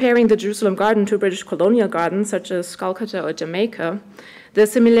further comparing the Jerusalem garden to British colonial gardens such as Calcutta or Jamaica, the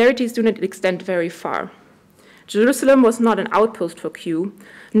similarities do not extend very far. Jerusalem was not an outpost for Kew,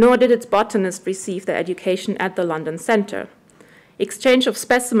 nor did its botanists receive their education at the London Centre. Exchange of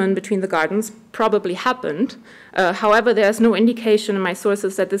specimen between the gardens probably happened. However, there is no indication in my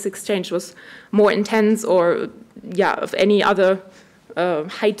sources that this exchange was more intense or, of any other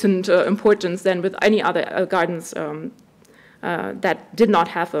heightened importance than with any other gardens that did not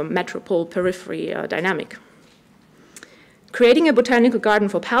have a metropole periphery dynamic. Creating a botanical garden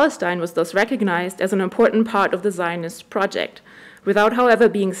for Palestine was thus recognized as an important part of the Zionist project, without, however,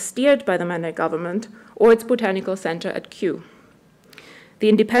 being steered by the Mandate government or its botanical center at Kew. The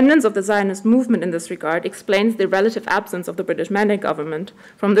independence of the Zionist movement in this regard explains the relative absence of the British Mandate government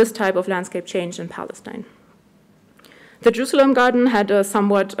from this type of landscape change in Palestine. The Jerusalem garden had a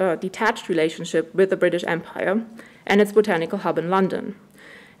somewhat detached relationship with the British Empire and its botanical hub in London.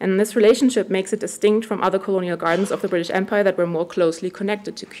 And this relationship makes it distinct from other colonial gardens of the British Empire that were more closely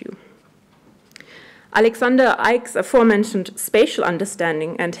connected to Kew. Alexander Ike's aforementioned spatial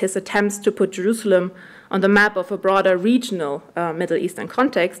understanding and his attempts to put Jerusalem on the map of a broader regional Middle Eastern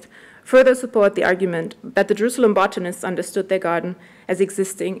context further support the argument that the Jerusalem botanists understood their garden as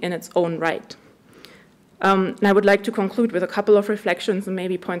existing in its own right. And I would like to conclude with a couple of reflections and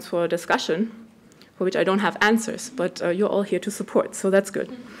maybe points for discussion, for which I don't have answers, but you're all here to support, so that's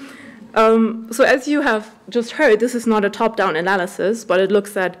good. So as you have just heard, this is not a top-down analysis, but it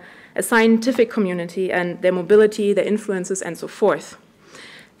looks at a scientific community and their mobility, their influences, and so forth.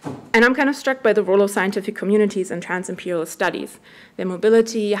 And I'm kind of struck by the role of scientific communities in transimperial studies, their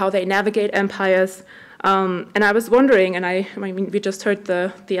mobility, how they navigate empires. And I was wondering, and I mean, we just heard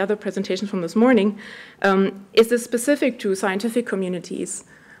the other presentations from this morning, is this specific to scientific communities?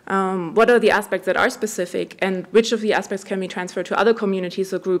 What are the aspects that are specific, and which of the aspects can be transferred to other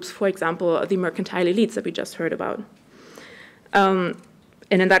communities or groups, for example, the mercantile elites that we just heard about?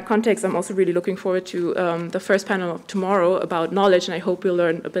 And in that context, I'm also really looking forward to the first panel of tomorrow about knowledge, and I hope we'll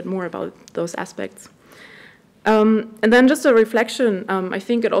learn a bit more about those aspects. And then just a reflection, I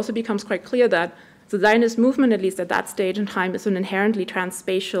think it also becomes quite clear that the Zionist movement, at least at that stage in time, is an inherently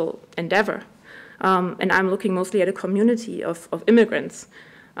transspatial endeavor. And I'm looking mostly at a community of immigrants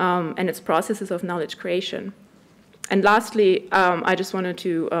and its processes of knowledge creation. And lastly, I just wanted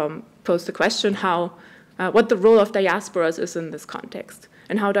to pose the question what the role of diasporas is in this context,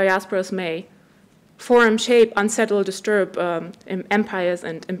 and how diasporas may form, shape, unsettle, disturb empires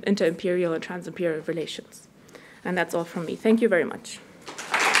and inter-imperial and trans-imperial relations. And that's all from me. Thank you very much.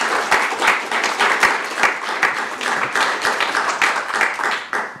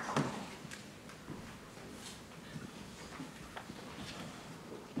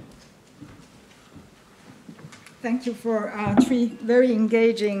 Thank you for 3 very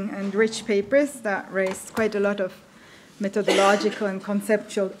engaging and rich papers that raised quite a lot of methodological and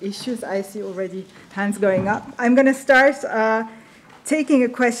conceptual issues. I see already hands going up. I'm going to start taking a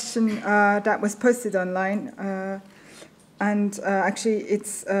question that was posted online. Actually,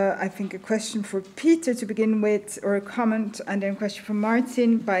 it's, I think, a question for Peter to begin with, or a comment, and then a question for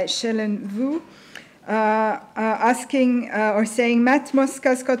Martin by Shellen Wu. Asking or saying, Matt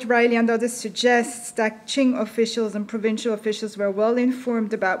Mosca, Scott Riley, and others suggest that Qing officials and provincial officials were well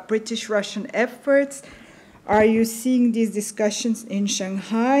informed about British-Russian efforts. Are you seeing these discussions in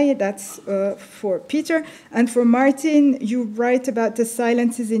Shanghai? That's for Peter. And for Martin, you write about the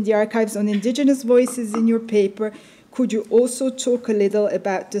silences in the archives on indigenous voices in your paper. Could you also talk a little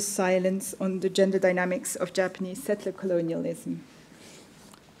about the silence on the gender dynamics of Japanese settler colonialism?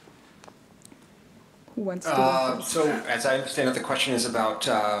 Who wants to go first? So, as I understand it, the question is about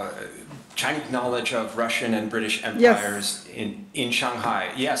Chinese knowledge of Russian and British empires in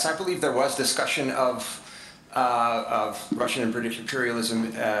Shanghai. Yes, I believe there was discussion of Russian and British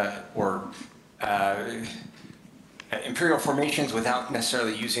imperialism or imperial formations without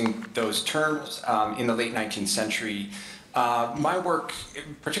necessarily using those terms in the late 19th century. My work,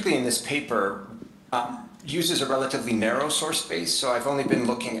 particularly in this paper, uses a relatively narrow source base, so I've only been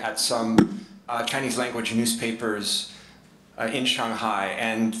looking at some Chinese language newspapers in Shanghai,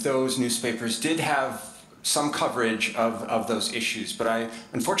 and those newspapers did have some coverage of those issues, but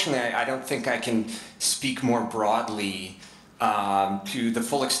unfortunately I don't think I can speak more broadly to the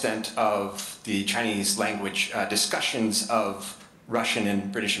full extent of the Chinese language discussions of Russian and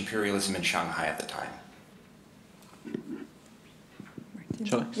British imperialism in Shanghai at the time.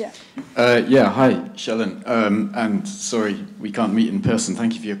 Shall I? Yeah. Yeah, hi, Shellen. And sorry, we can't meet in person.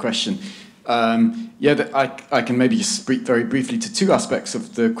 Thank you for your question. I can maybe just speak very briefly to 2 aspects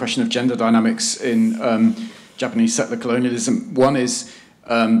of the question of gender dynamics in Japanese settler colonialism. One is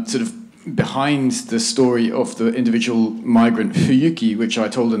sort of behind the story of the individual migrant Fuyuki, which I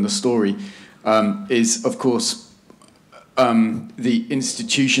told in the story, is, of course, the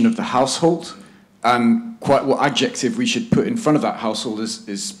institution of the household, and quite what adjective we should put in front of that household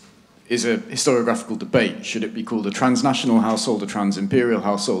is a historiographical debate. Should it be called a transnational household, a transimperial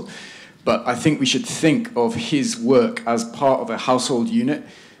household? But I think we should think of his work as part of a household unit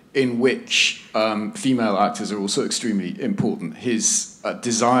in which female actors are also extremely important. His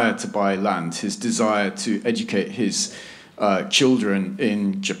desire to buy land, his desire to educate his children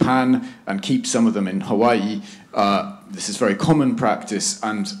in Japan and keep some of them in Hawaii, this is very common practice,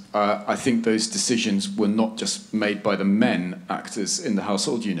 and I think those decisions were not just made by the men actors in the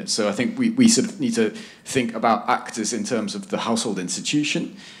household unit. So I think we sort of need to think about actors in terms of the household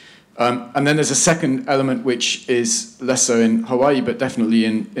institution. And then there's a second element which is less so in Hawaii, but definitely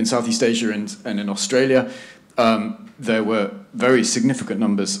in Southeast Asia and in Australia. There were very significant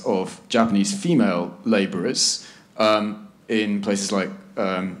numbers of Japanese female labourers in places like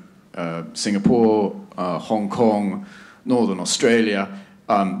Singapore, Hong Kong, Northern Australia.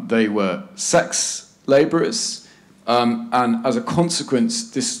 They were sex labourers. And as a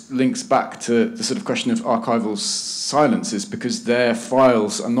consequence, this links back to the sort of question of archival silences, because their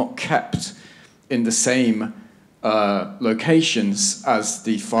files are not kept in the same locations as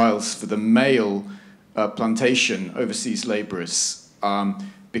the files for the male plantation overseas labourers,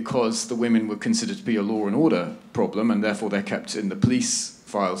 because the women were considered to be a law and order problem, and therefore they're kept in the police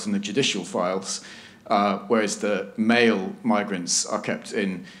files and the judicial files, whereas the male migrants are kept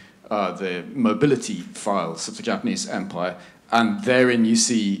in the mobility files of the Japanese Empire, and therein you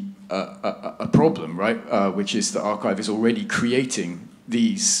see a problem, right? Which is the archive is already creating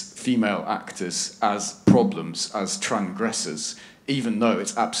these female actors as problems, as transgressors, even though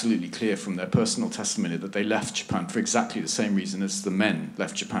it's absolutely clear from their personal testimony that they left Japan for exactly the same reason as the men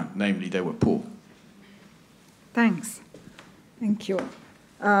left Japan, namely they were poor. Thanks. Thank you.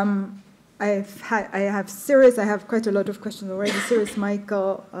 I have Cyrus. I have quite a lot of questions already. Cyrus,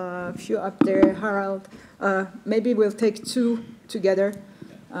 Michael, a few up there, Harald. Maybe we'll take 2 together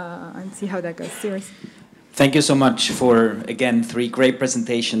and see how that goes. Cyrus. Thank you so much for, again, 3 great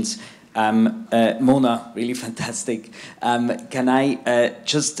presentations. Mona, really fantastic. Can I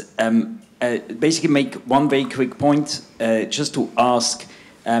just basically make one very quick point, just to ask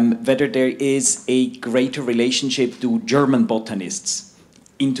whether there is a greater relationship to German botanists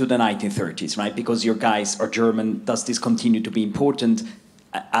into the 1930s, right? Because your guys are German. Does this continue to be important?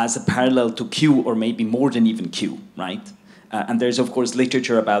 as a parallel to Q, or maybe more than even Q, right? And there's, of course,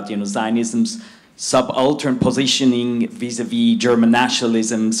 literature about, Zionism's subaltern positioning vis-a-vis German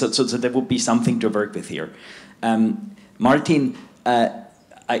nationalism, so there would be something to work with here. Martin,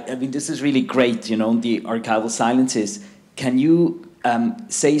 I mean, this is really great, the archival silences. Can you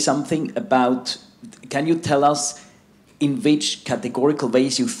say something about, can you tell us in which categorical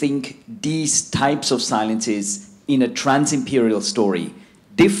ways you think these types of silences in a trans-imperial story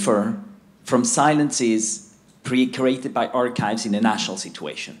differ from silences created by archives in a national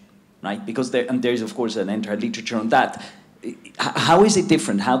situation, right? Because there's, of course, an entire literature on that. How is it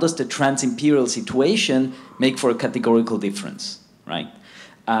different? How does the trans-imperial situation make for a categorical difference, right?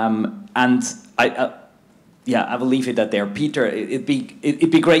 And I will leave it at there. Peter, it'd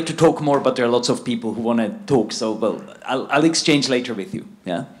be great to talk more, but there are lots of people who want to talk, so well, I'll exchange later with you.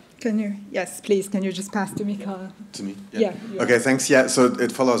 Yeah. Can you? Yes, please. Can you just pass to Mikael? To me? Yeah. Okay, thanks. Yeah, so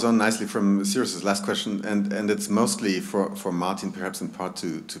it follows on nicely from Cyrus's last question, and it's mostly for Martin, perhaps in part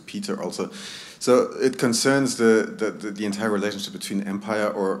to Peter also. So it concerns the entire relationship between empire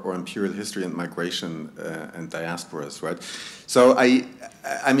or imperial history and migration and diasporas, right? So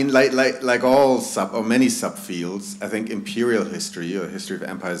I mean, like all many subfields, I think imperial history or history of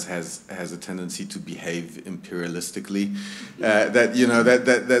empires has a tendency to behave imperialistically.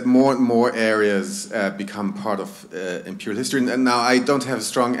 That more and more areas become part of imperial history. And now I don't have a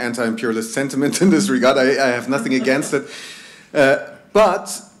strong anti-imperialist sentiment in this regard. I have nothing against it,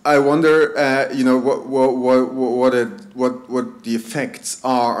 but I wonder, what the effects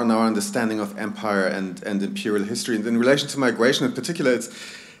are on our understanding of empire and imperial history, and in relation to migration in particular,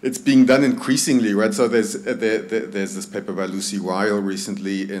 it's being done increasingly, right? So there's this paper by Lucy Weil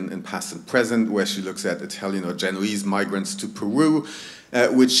recently in Past and Present, where she looks at Italian or Genoese migrants to Peru,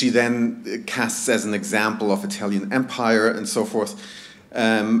 which she then casts as an example of Italian empire and so forth.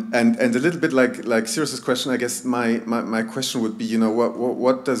 And a little bit like Cyrus's question, I guess my question would be,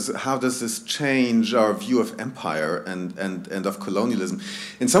 how does this change our view of empire and of colonialism?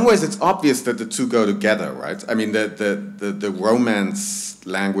 In some ways, it's obvious that the two go together, right? I mean, the Romance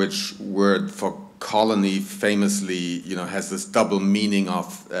language word for colony famously, has this double meaning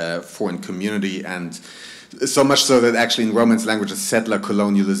of foreign community, and so much so that actually in Romance languages, settler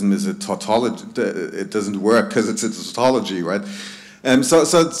colonialism is a tautology. It doesn't work because it's a tautology, right?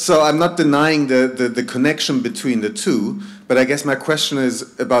 So I'm not denying the connection between the two, but I guess my question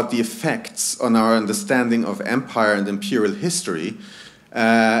is about the effects on our understanding of empire and imperial history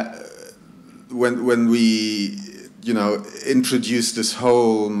when we introduce this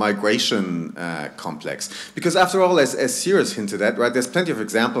whole migration complex. Because after all, as Cyrus hinted at, right, there's plenty of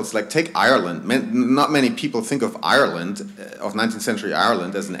examples. Like take Ireland. Not many people think of Ireland, of 19th century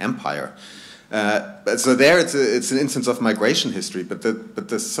Ireland, as an empire. So there, it's an instance of migration history, but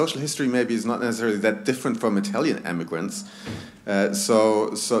the social history maybe is not necessarily that different from Italian immigrants.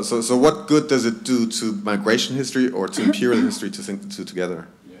 So what good does it do to migration history or to imperial history to think the two together?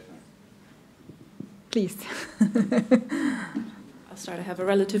 Please. I'll start. I have a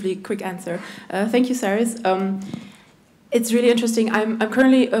relatively quick answer. Thank you, Cyrus. It's really interesting. I'm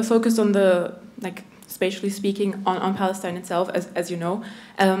currently focused on the spatially speaking, on Palestine itself, as you know.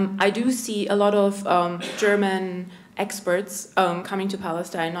 I do see a lot of German experts coming to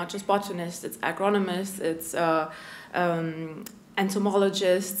Palestine, not just botanists, it's agronomists, it's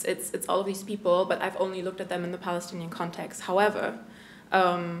entomologists, it's all of these people, but I've only looked at them in the Palestinian context. However,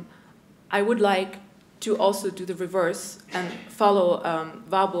 I would like to also do the reverse and follow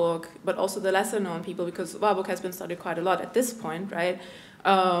Warburg, but also the lesser known people, because Warburg has been studied quite a lot at this point, right?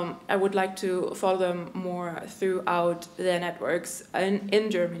 I would like to follow them more throughout their networks in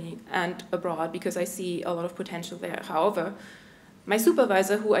Germany and abroad, because I see a lot of potential there. However, my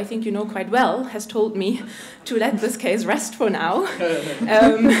supervisor, who I think you know quite well, has told me to let this case rest for now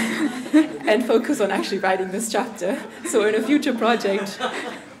and focus on actually writing this chapter. So in a future project,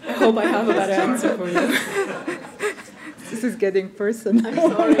 I hope I have a better answer for you. This is getting personal. I'm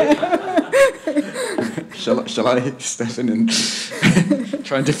sorry. Shall I step in and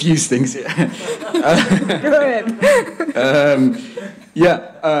try and diffuse things here? Go ahead.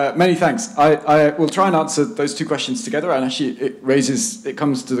 Many thanks. I will try and answer those two questions together, and actually it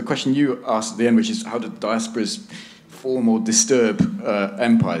comes to the question you asked at the end, which is how do diasporas form or disturb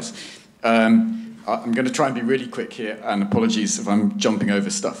empires? I'm going to try and be really quick here, and apologies if I'm jumping over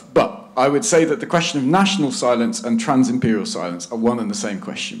stuff. But I would say that the question of national silence and trans-imperial silence are one and the same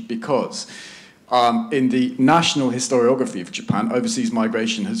question, because in the national historiography of Japan, overseas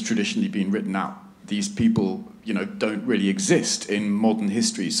migration has traditionally been written out. These people, don't really exist in modern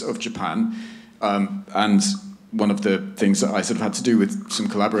histories of Japan, and one of the things that I sort of had to do with some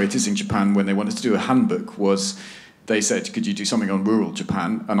collaborators in Japan when they wanted to do a handbook was they said, could you do something on rural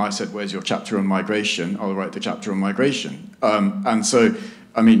Japan? And I said, where's your chapter on migration? I'll write the chapter on migration. And so,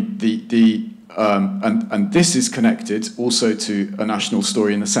 I mean, and this is connected also to a national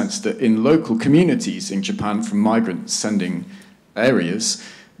story in the sense that in local communities in Japan from migrant sending areas,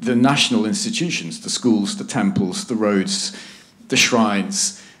 the national institutions, the schools, the temples, the roads, the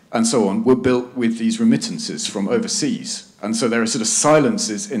shrines, and so on, were built with these remittances from overseas. And so there are sort of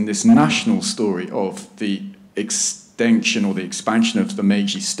silences in this national story of the extension or the expansion of the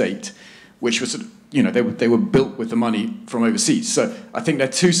Meiji state, which was sort of, you know, they were built with the money from overseas. So I think they're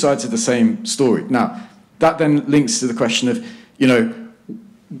two sides of the same story. Now, that then links to the question of, you know,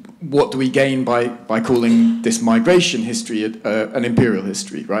 what do we gain by calling this migration history an imperial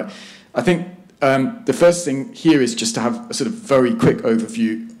history, right? I think the first thing here is just to have a sort of very quick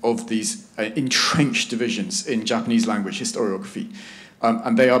overview of these entrenched divisions in Japanese language historiography.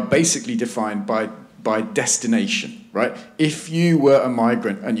 And they are basically defined by destination, right? If you were a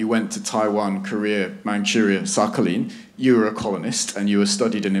migrant and you went to Taiwan, Korea, Manchuria, Sakhalin, you were a colonist and you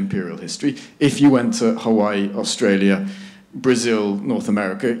studied an imperial history. If you went to Hawaii, Australia, Brazil, North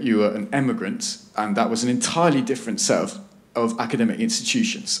America, you were an emigrant, and that was an entirely different set of academic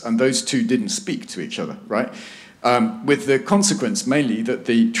institutions, and those two didn't speak to each other, right? With the consequence mainly that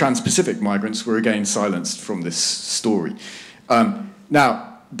the trans-Pacific migrants were again silenced from this story. Now,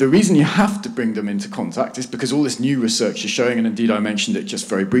 the reason you have to bring them into contact is because all this new research is showing, and indeed I mentioned it just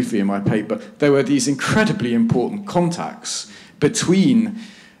very briefly in my paper, there were these incredibly important contacts between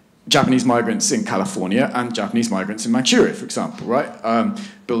Japanese migrants in California and Japanese migrants in Manchuria, for example, right?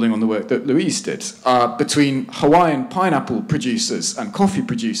 Building on the work that Louise did. Between Hawaiian pineapple producers and coffee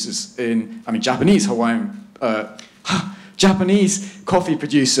producers Japanese coffee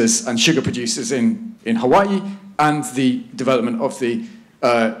producers and sugar producers in Hawaii, and the development of the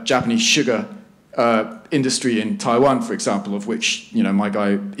Japanese sugar industry in Taiwan, for example, of which, you know, my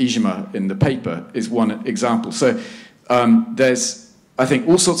guy Ijima in the paper is one example. So there's, I think,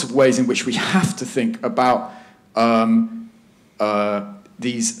 all sorts of ways in which we have to think about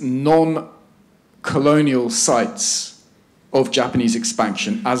these non-colonial sites of Japanese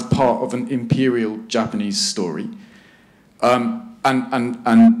expansion as part of an imperial Japanese story. And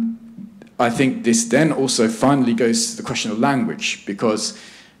I think this then also finally goes to the question of language, because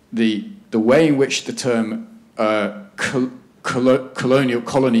the way in which the term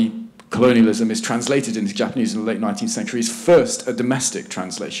colonialism is translated into Japanese in the late 19th century is first a domestic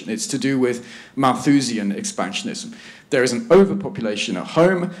translation. It's to do with Malthusian expansionism. There is an overpopulation at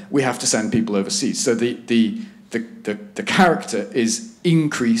home, we have to send people overseas. So the character is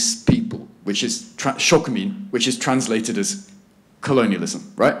increased people, which is shokumin, which is translated as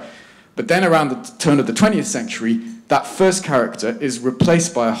colonialism, right? But then around the turn of the 20th century, that first character is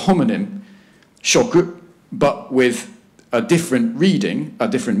replaced by a homonym, shoku, but with a different reading, a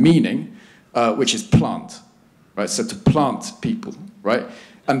different meaning, which is plant, right? So to plant people, right?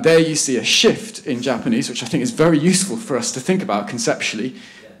 And there you see a shift in Japanese, which I think is very useful for us to think about conceptually,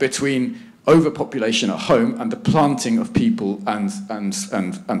 between overpopulation at home and the planting of people and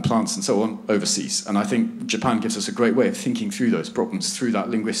plants and so on overseas. And I think Japan gives us a great way of thinking through those problems through that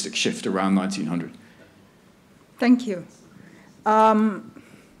linguistic shift around 1900. Thank you.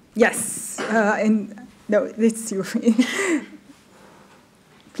 Yes, no, it's you.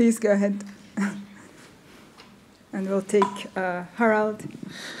 Please go ahead. And we'll take Harald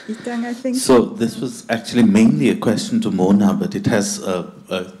Itang, I think. So this was actually mainly a question to Mona, but it has a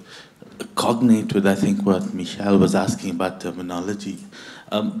cognate with, I think, what Michelle was asking about terminology.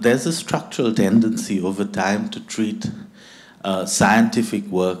 There's a structural tendency over time to treat scientific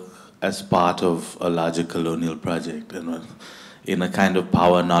work as part of a larger colonial project and in a kind of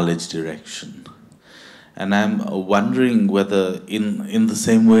power knowledge direction. And I'm wondering whether in the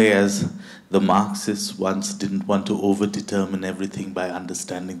same way as the Marxists once didn't want to overdetermine everything by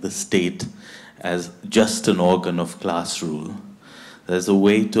understanding the state as just an organ of class rule, there's a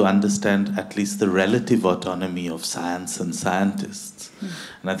way to understand at least the relative autonomy of science and scientists.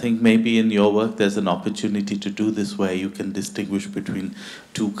 And I think maybe in your work there's an opportunity to do this where you can distinguish between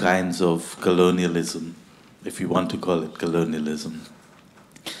two kinds of colonialism, if you want to call it colonialism,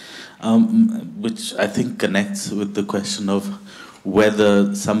 which I think connects with the question of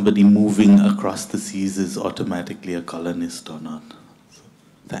whether somebody moving across the seas is automatically a colonist or not. So,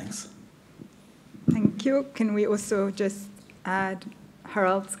 thanks. Thank you. Can we also just add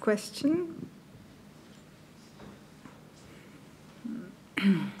Harald's question?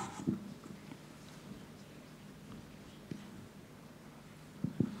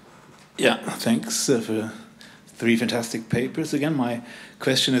 Yeah, thanks for three fantastic papers. Again, my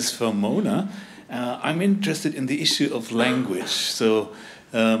question is for Mona. I'm interested in the issue of language. So,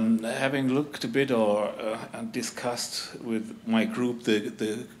 having looked a bit or discussed with my group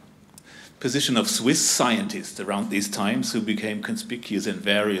the position of Swiss scientists around these times who became conspicuous in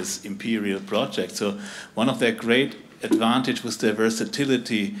various imperial projects. So one of their great advantage was their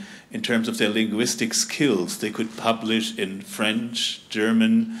versatility in terms of their linguistic skills. They could publish in French,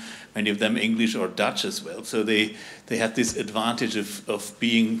 German, many of them English or Dutch as well. So they had this advantage of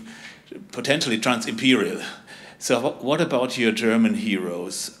being potentially trans-imperial. So what about your German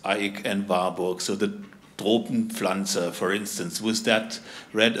heroes, Eick and Warburg? So the Tropenpflanzer, for instance, was that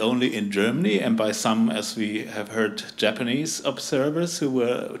read only in Germany and by some, as we have heard, Japanese observers who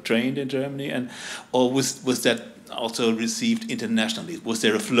were trained in Germany, or was that also received internationally? Was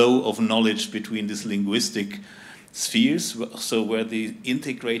there a flow of knowledge between these linguistic spheres? So were they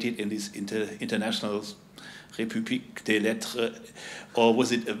integrated in this international République des Lettres, or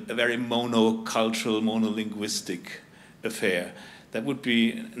was it a very monocultural, monolinguistic affair? That would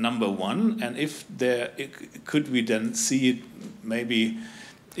be number one. And if there, could we then see it maybe,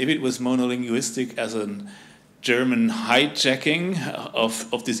 if it was monolinguistic, as a German hijacking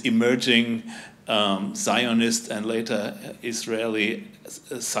of this emerging Zionist and later Israeli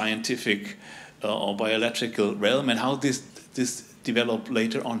scientific or biological realm, and how this developed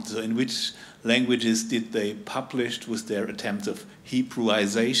later on? So in which languages did they publish? Was there attempts of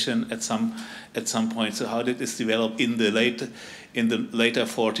Hebrewisation at some point? So how did this develop in the later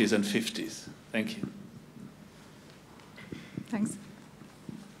 40s and 50s? Thank you. Thanks.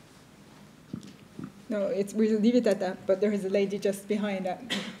 No, we'll leave it at that, but there is a lady just behind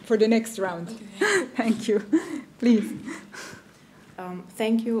for the next round. Okay. Thank you. Please.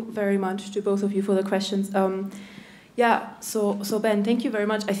 Thank you very much to both of you for the questions. So Ben, thank you very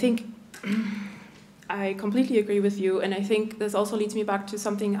much. I think I completely agree with you, and I think this also leads me back to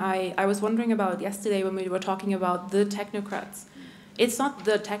something I was wondering about yesterday when we were talking about the technocrats. It's not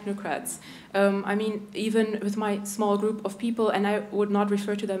the technocrats. I mean, even with my small group of people, and I would not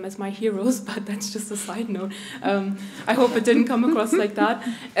refer to them as my heroes, but that's just a side note. I hope it didn't come across like that.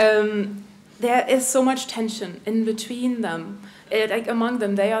 There is so much tension in between them. Like among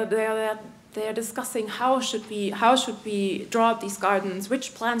them, they are discussing how should we draw up these gardens,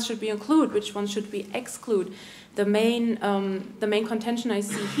 which plants should we include, which ones should we exclude. The main contention I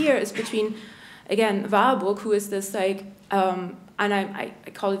see here is between, again, Warburg, who is this like, and I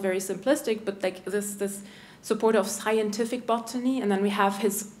call it very simplistic, but like this supporter of scientific botany, and then we have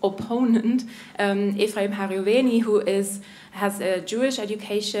his opponent, Ephraim Haruveni, who has a Jewish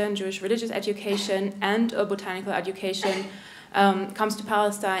education, Jewish religious education, and a botanical education. Comes to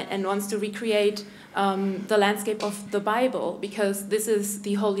Palestine and wants to recreate the landscape of the Bible, because this is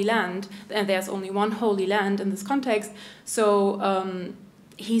the Holy Land, and there's only one Holy Land in this context. So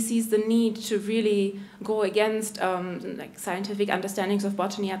he sees the need to really go against like scientific understandings of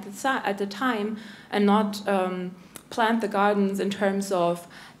botany at the time, and not plant the gardens in terms of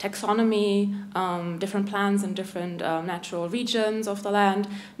taxonomy, different plants in different natural regions of the land.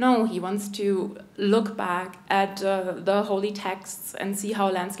 No, he wants to look back at the holy texts and see how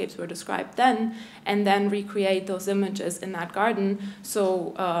landscapes were described then, and then recreate those images in that garden.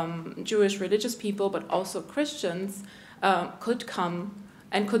 So Jewish religious people, but also Christians, could come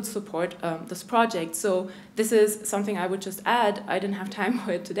and could support this project. So this is something I would just add. I didn't have time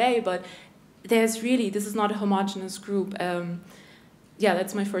for it today, but this is not a homogeneous group. Yeah,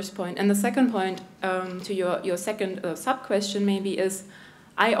 that's my first point. And the second point, to your second sub-question maybe, is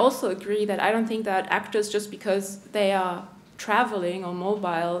I also agree that I don't think that actors, just because they are traveling or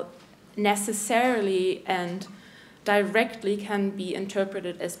mobile, necessarily and directly can be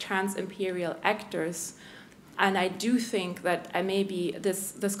interpreted as trans-imperial actors. And I do think that maybe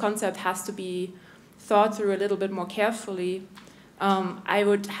this concept has to be thought through a little bit more carefully. I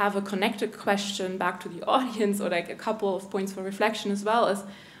would have a connected question back to the audience, or like a couple of points for reflection as well. As,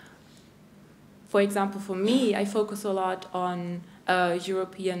 for example, for me, I focus a lot on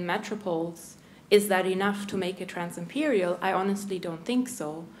European metropoles. Is that enough to make it trans-imperial? I honestly don't think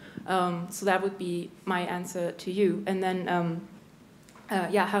so. So that would be my answer to you. And then,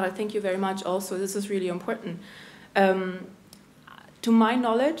 yeah, Harald, thank you very much also. This is really important. To my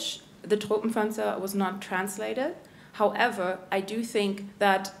knowledge, the Tropenpflanzer was not translated. However, I do think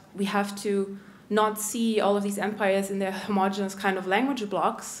that we have to not see all of these empires in their homogeneous kind of language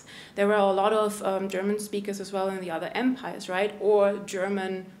blocks. There were a lot of German speakers as well in the other empires, right? Or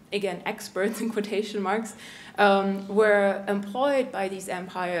German, again, experts in quotation marks, were employed by these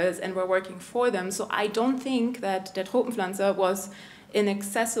empires and were working for them. So I don't think that der Tropenpflanzer was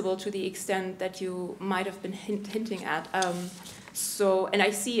inaccessible to the extent that you might have been hinting at. And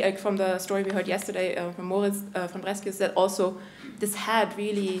I see from the story we heard yesterday from Moritz von Breskes that also this had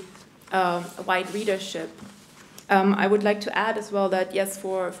really a wide readership. I would like to add as well that, yes,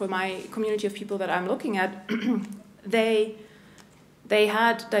 for my community of people that I'm looking at, they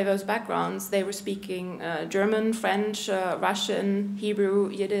had diverse backgrounds. They were speaking German, French, Russian, Hebrew,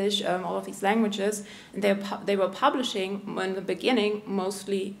 Yiddish, all of these languages. And they were publishing, in the beginning,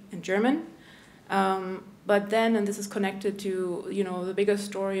 mostly in German. But then, and this is connected to, you know, the bigger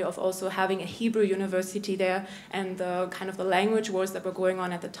story of also having a Hebrew university there and the kind of the language wars that were going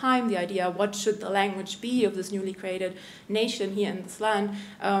on at the time, the idea what should the language be of this newly created nation here in this land,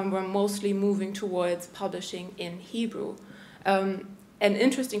 were mostly moving towards publishing in Hebrew. An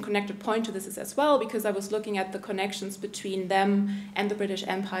interesting connected point to this is as well, because I was looking at the connections between them and the British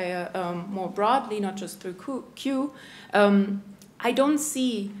Empire more broadly, not just through Kew. I don't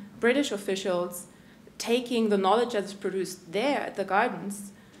see British officials taking the knowledge that's produced there at the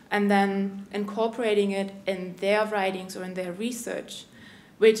gardens and then incorporating it in their writings or in their research,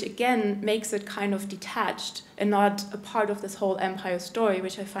 which again makes it kind of detached and not a part of this whole empire story,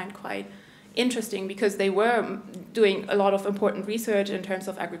 which I find quite interesting, because they were doing a lot of important research in terms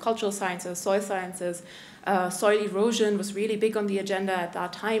of agricultural sciences, soil sciences. Soil erosion was really big on the agenda at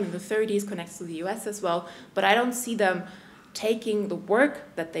that time in the 30s, connects to the US as well, but I don't see them taking the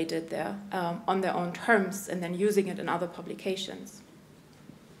work that they did there on their own terms and then using it in other publications.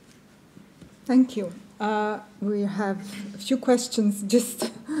 Thank you. We have a few questions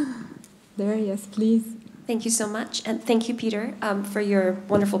just there. Yes, please. Thank you so much. And thank you, Peter, for your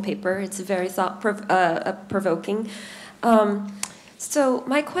wonderful paper. It's very thought-provoking. So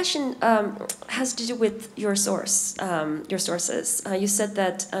my question has to do with your sources. You said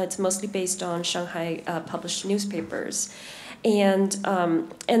that it's mostly based on Shanghai published newspapers. And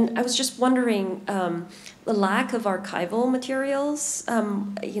I was just wondering, the lack of archival materials,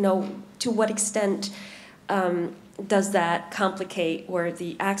 you know, to what extent does that complicate, or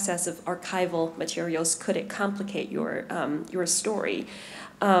the access of archival materials, could it complicate your story?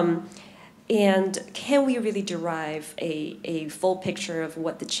 And can we really derive a full picture of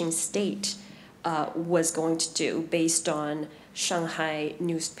what the Qing state was going to do based on Shanghai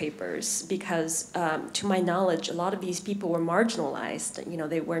newspapers? Because to my knowledge, a lot of these people were marginalized. You know,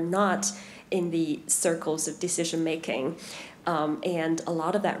 they were not in the circles of decision making. And a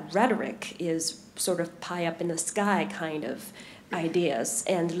lot of that rhetoric is sort of pie up in the sky kind of ideas.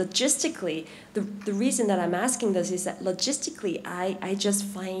 And logistically, the reason that I'm asking this is that logistically, I just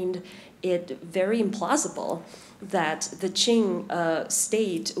find it very implausible that the Qing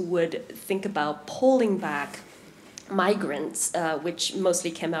state would think about pulling back migrants, which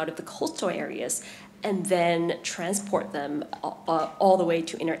mostly came out of the coastal areas, and then transport them all the way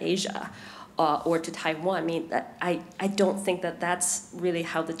to Inner Asia or to Taiwan. I mean, I don't think that that's really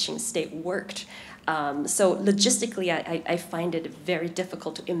how the Qing state worked. So logistically, I find it very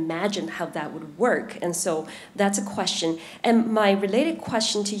difficult to imagine how that would work. And so that's a question. And my related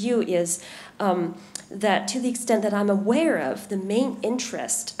question to you is that to the extent that I'm aware of, the main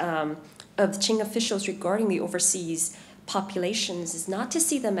interest of Qing officials regarding the overseas populations is not to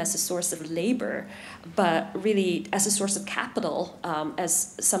see them as a source of labor, but really as a source of capital,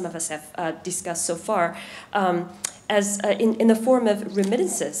 as some of us have discussed so far, as in the form of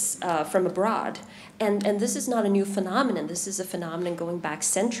remittances from abroad. And this is not a new phenomenon. This is a phenomenon going back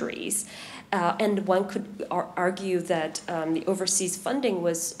centuries. And one could argue that the overseas funding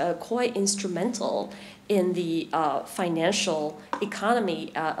was quite instrumental in the financial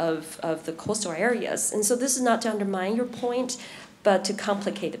economy of the coastal areas. And so this is not to undermine your point, but to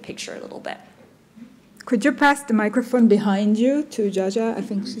complicate the picture a little bit. Could you pass the microphone behind you to Jaja? I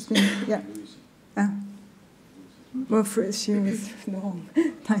think she's been, yeah. Well, for she was long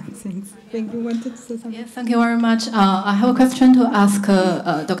time since. I think you wanted to say something. Yes, thank you very much. I have a question to ask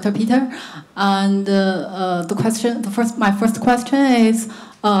Dr. Peter, and my first question is,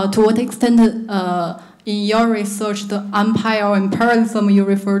 to what extent in your research, the empire or imperialism you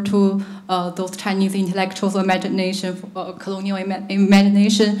refer to those Chinese intellectuals' imagination, colonial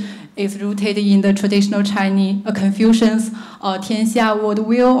imagination, is rooted in the traditional Chinese Confucians, 天下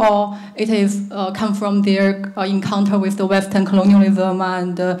worldview, or it is come from their encounter with the Western colonialism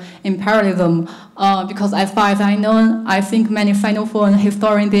and imperialism? Because as far as I know, I think many Sinophone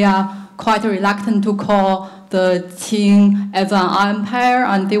historians, they are quite reluctant to call the Qing as an empire,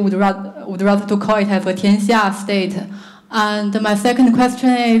 and they would rather to call it as a 天下 state. And my second question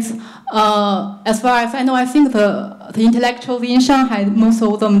is, as far as I know, I think the intellectuals in Shanghai, most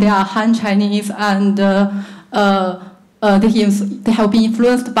of them, they are Han Chinese, and they have been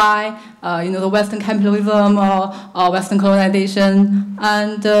influenced by the Western capitalism or Western colonization,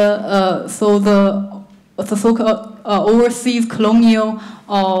 and so the so-called overseas colonial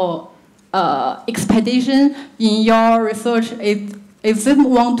expedition in your research is they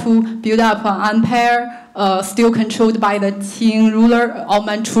want to build up an empire still controlled by the Qing ruler or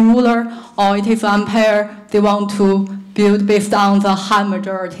Manchu ruler, or it is an empire they want to build based on the Han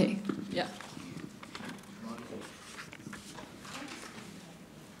majority. Yeah.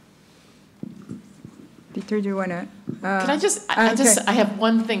 Peter, do you want to? Can I just? I have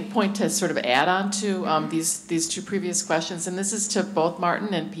one point to sort of add on to these two previous questions, and this is to both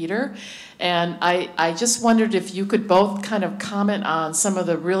Martin and Peter. And I just wondered if you could both kind of comment on some of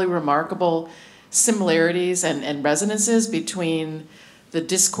the really remarkable similarities and resonances between the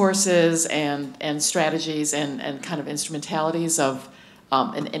discourses and strategies and kind of instrumentalities of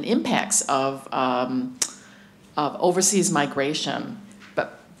and impacts of overseas migration,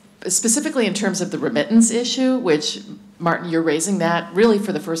 but specifically in terms of the remittance issue, which, Martin, you're raising that really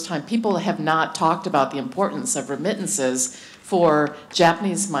for the first time. People have not talked about the importance of remittances for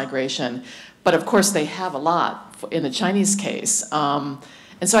Japanese migration, but of course they have a lot in the Chinese case.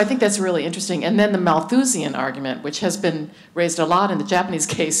 And so I think that's really interesting. And then the Malthusian argument, which has been raised a lot in the Japanese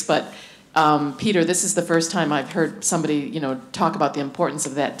case, but Peter, this is the first time I've heard somebody, talk about the importance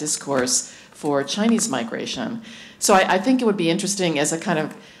of that discourse for Chinese migration. So I think it would be interesting as a kind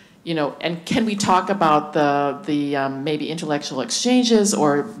of, and can we talk about the maybe intellectual exchanges,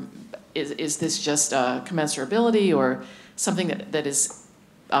 or is this just commensurability or something that is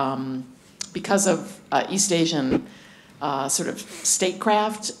because of East Asian sort of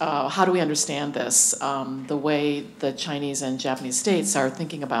statecraft? How do we understand this, the way the Chinese and Japanese states are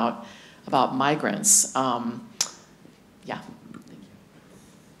thinking about migrants? Yeah.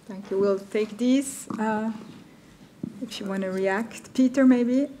 Thank you. We'll take these. If you want to react. Peter,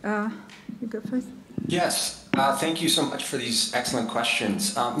 maybe you go first. Yes. Thank you so much for these excellent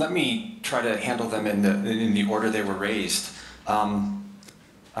questions. Let me try to handle them in the order they were raised.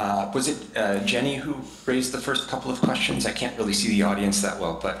 Was it Jenny who raised the first couple of questions? I can't really see the audience that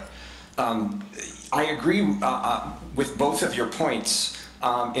well, but I agree with both of your points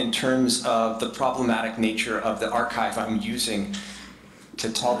in terms of the problematic nature of the archive I'm using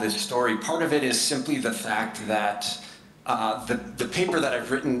to tell this story. Part of it is simply the fact that the paper that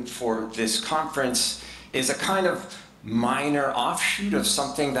I've written for this conference is a kind of minor offshoot of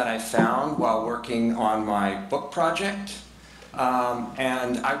something that I found while working on my book project.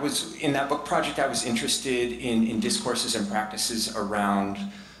 And in that book project, I was interested in discourses and practices around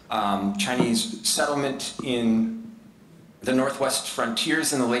Chinese settlement in the Northwest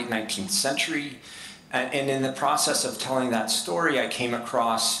frontiers in the late 19th century. And in the process of telling that story, I came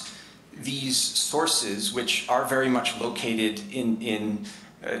across these sources, which are very much located in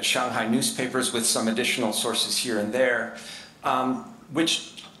Shanghai newspapers with some additional sources here and there,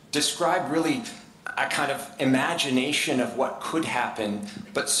 which describe really a kind of imagination of what could happen,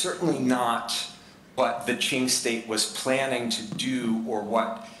 but certainly not what the Qing state was planning to do or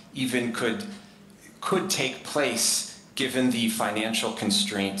what even could take place given the financial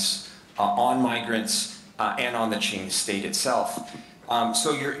constraints on migrants and on the Qing state itself.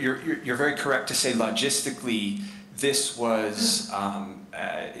 So you're very correct to say logistically this was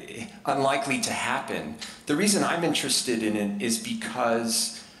unlikely to happen. The reason I'm interested in it is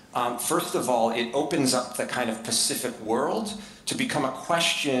because first of all, it opens up the kind of Pacific world to become a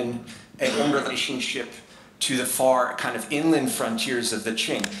question in relationship to the far kind of inland frontiers of the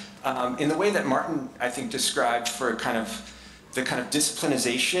Qing. In the way that Martin, I think, described for the kind of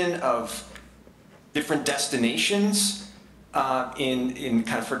disciplinization of different destinations in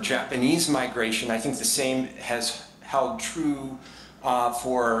kind of for Japanese migration, I think the same has held true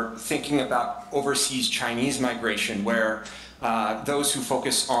for thinking about overseas Chinese migration, where those who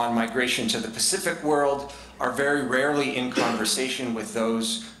focus on migration to the Pacific world are very rarely in conversation with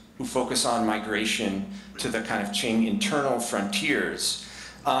those who focus on migration to the kind of Qing internal frontiers.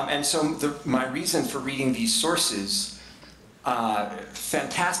 And so my reason for reading these sources,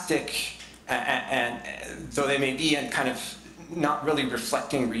 fantastic, and though they may be and kind of not really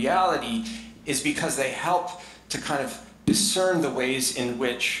reflecting reality, is because they help to kind of discern the ways in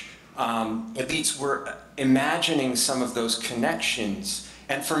which elites were imagining some of those connections.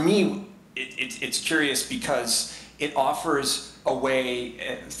 And for me, it's curious because it offers a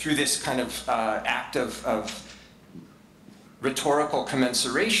way through this kind of act of rhetorical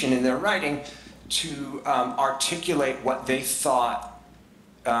commensuration in their writing to articulate what they thought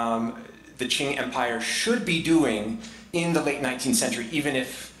the Qing Empire should be doing in the late 19th century, even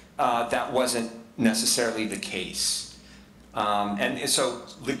if that wasn't necessarily the case. And so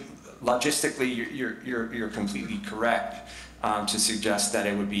logistically, you're completely correct to suggest that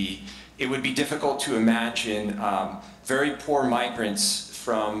it would be difficult to imagine very poor migrants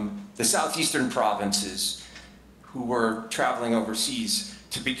from the southeastern provinces who were traveling overseas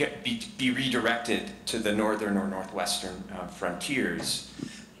to be redirected to the northern or northwestern frontiers.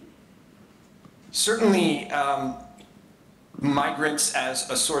 Certainly, migrants as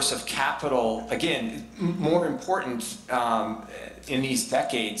a source of capital, again, more important in these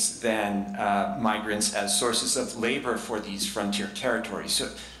decades than migrants as sources of labor for these frontier territories.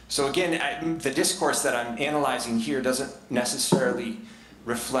 So again, the discourse that I'm analyzing here doesn't necessarily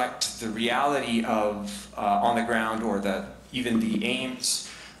reflect the reality of on the ground or even the aims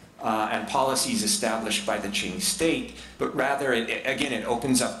and policies established by the Qing state, but rather, it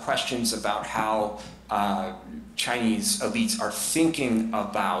opens up questions about how Chinese elites are thinking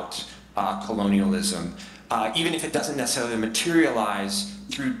about colonialism, even if it doesn't necessarily materialize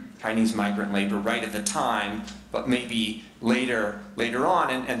through Chinese migrant labor right at the time, but maybe later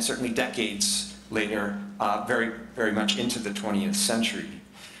on, and certainly decades later, very, very much into the 20th century.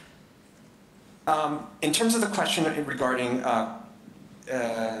 In terms of the question regarding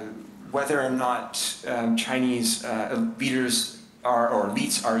whether or not Chinese leaders or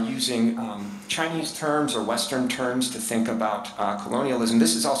elites are using Chinese terms or Western terms to think about colonialism,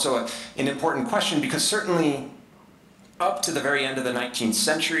 this is also an important question, because certainly up to the very end of the 19th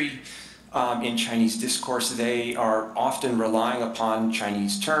century, in Chinese discourse, they are often relying upon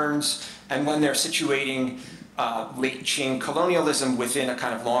Chinese terms, and when they're situating late Qing colonialism within a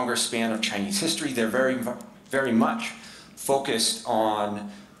kind of longer span of Chinese history, they're very, very much focused on,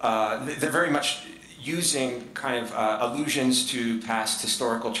 they're very much using kind of allusions to past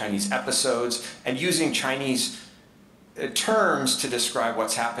historical Chinese episodes and using Chinese terms to describe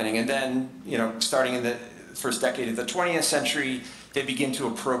what's happening. And then, starting in the first decade of the 20th century, they begin to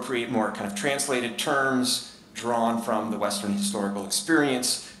appropriate more kind of translated terms drawn from the Western historical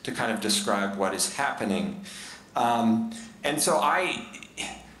experience to kind of describe what is happening. And so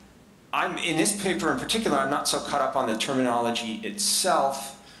I'm in this paper in particular, I'm not so caught up on the terminology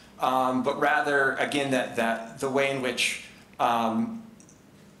itself, but rather, again, that the way in which elites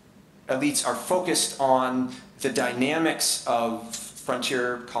are focused on the dynamics of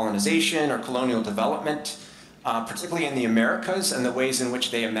frontier colonization or colonial development, particularly in the Americas, and the ways in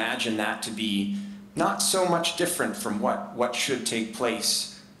which they imagine that to be not so much different from what should take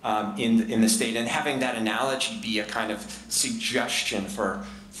place in the state, and having that analogy be a kind of suggestion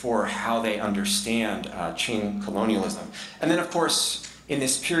for how they understand Qing colonialism. And then, of course, in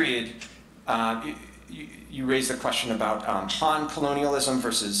this period, you raised the question about Han colonialism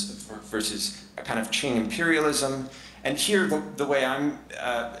versus a kind of Qing imperialism. And here, the way I'm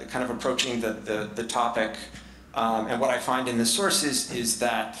kind of approaching the topic, and what I find in the sources is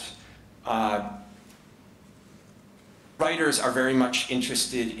that writers are very much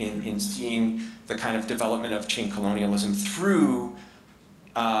interested in seeing the kind of development of Qing colonialism through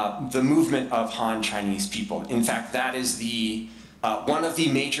the movement of Han Chinese people. In fact, that is one of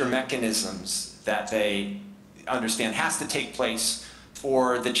the major mechanisms that they understand has to take place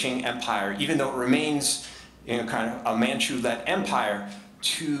for the Qing Empire, even though it remains kind of a Manchu-led empire,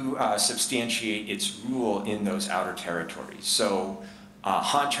 to substantiate its rule in those outer territories. So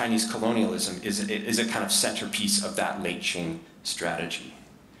Han Chinese colonialism is a kind of centerpiece of that late Qing strategy.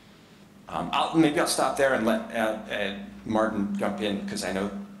 Maybe I'll stop there and let Martin jump in, because I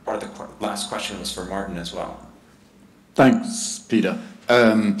know part of the last question was for Martin as well. Thanks, Peter.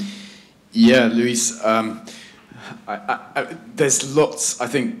 Yeah, Luis, there's lots, I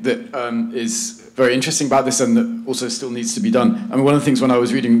think, that is very interesting about this and that also still needs to be done. I mean, one of the things when I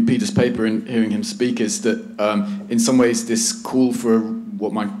was reading Peter's paper and hearing him speak is that in some ways this call for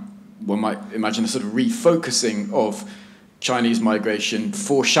what one might imagine a sort of refocusing of Chinese migration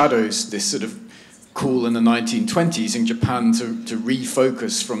foreshadows this sort of call in the 1920s in Japan to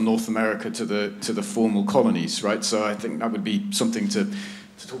refocus from North America to the formal colonies, right? So I think that would be something to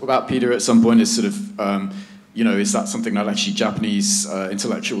talk about, Peter, at some point, is sort of, is that something that actually Japanese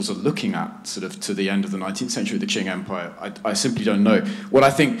intellectuals are looking at sort of to the end of the 19th century, the Qing Empire? I simply don't know. What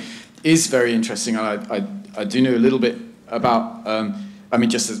I think is very interesting, and I do know a little bit about,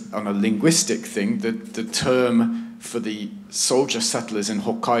 just on a linguistic thing, the term for the soldier settlers in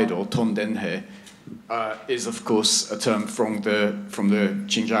Hokkaido, Tondenhe, is of course a term from the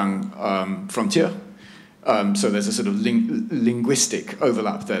Xinjiang frontier. So there's a sort of linguistic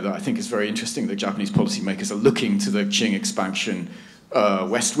overlap there that I think is very interesting. The Japanese policymakers are looking to the Qing expansion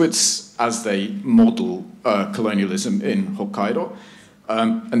westwards as they model colonialism in Hokkaido.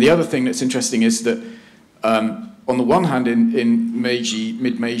 And the other thing that's interesting is that on the one hand, in Meiji,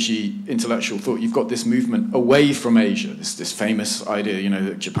 mid-Meiji intellectual thought, you've got this movement away from Asia, this famous idea, you know,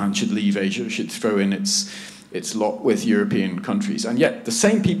 that Japan should leave Asia, should throw in its lot with European countries. And yet, the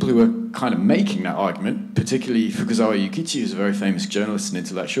same people who are kind of making that argument, particularly Fukuzawa Yukichi, who's a very famous journalist and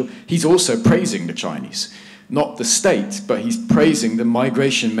intellectual, he's also praising the Chinese. Not the state, but he's praising the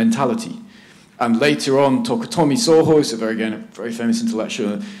migration mentality. And later on, Tokutomi Soho, who's a very famous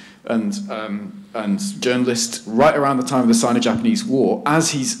intellectual and journalist, right around the time of the Sino-Japanese War,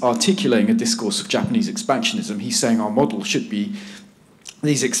 as he's articulating a discourse of Japanese expansionism, he's saying our model should be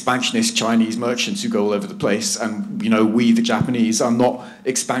these expansionist Chinese merchants who go all over the place, and, you know, we, the Japanese, are not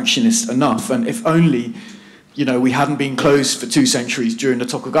expansionist enough. And if only, you know, we hadn't been closed for 2 centuries during the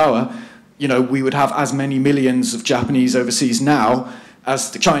Tokugawa, you know, we would have as many millions of Japanese overseas now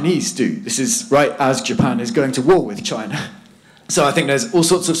as the Chinese do. This is right as Japan is going to war with China. So I think there's all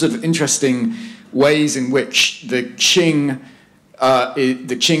sorts of sort of interesting ways in which the Qing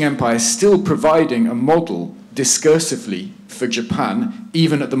Empire is still providing a model discursively for Japan,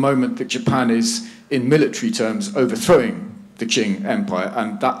 even at the moment that Japan is, in military terms, overthrowing the Qing Empire,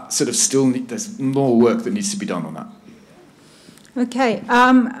 and that sort of there's more work that needs to be done on that. Okay,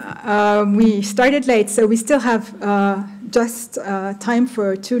 we started late, so we still have just time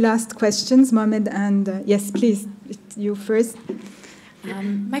for 2 last questions. Mohamed, and yes, please, you first.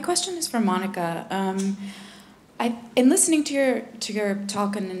 My question is for Monica. In listening to your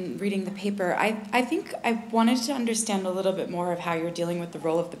talk and in reading the paper, I think I wanted to understand a little bit more of how you're dealing with the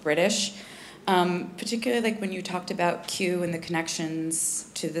role of the British, particularly like when you talked about Kew and the connections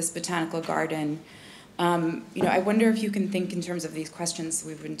to this botanical garden. You know, I wonder if you can think in terms of these questions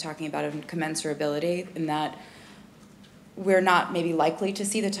we've been talking about of commensurability, in that we're not maybe likely to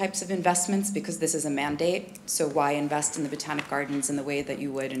see the types of investments because this is a mandate. So why invest in the botanic gardens in the way that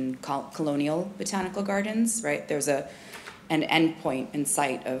you would in colonial botanical gardens, right? There's an end point in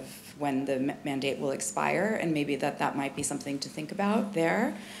sight of when the mandate will expire, and maybe that might be something to think about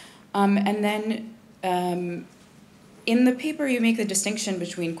there. And then in the paper, you make the distinction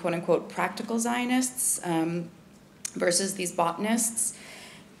between quote-unquote practical Zionists versus these botanists.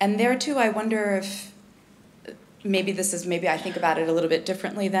 And there, too, I wonder if maybe I think about it a little bit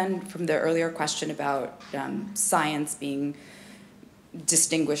differently then from the earlier question about science being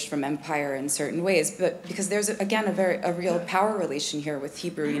distinguished from empire in certain ways, but because there's, again, a real power relation here with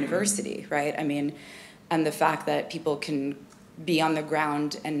Hebrew University, right? I mean, and the fact that people can be on the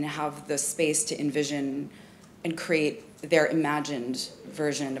ground and have the space to envision and create their imagined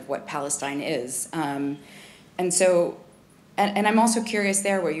version of what Palestine is. And so, and I'm also curious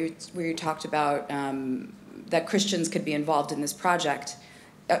there where you talked about that Christians could be involved in this project.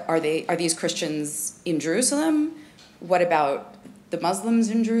 Are these Christians in Jerusalem? What about the Muslims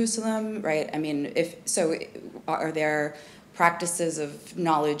in Jerusalem, right? I mean, are there practices of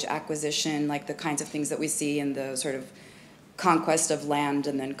knowledge acquisition, like the kinds of things that we see in the sort of conquest of land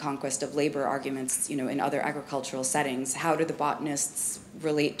and then conquest of labor arguments, you know, in other agricultural settings? How do the botanists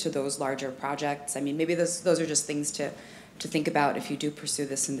relate to those larger projects? I mean, maybe those are just things to think about if you do pursue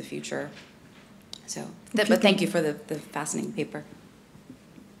this in the future. So, but thank you for the fascinating paper.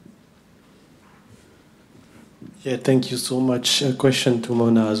 Yeah, thank you so much. A question to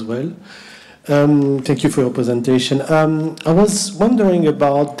Mona as well. Thank you for your presentation. I was wondering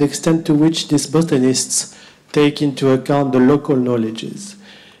about the extent to which these botanists take into account the local knowledges.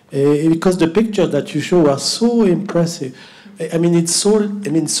 Because the pictures that you show are so impressive. I mean, it's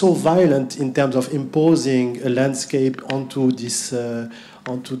so violent in terms of imposing a landscape onto this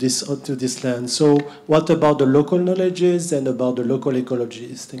land. So what about the local knowledges and about the local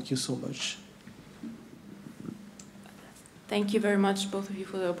ecologies? Thank you so much. Thank you very much, both of you,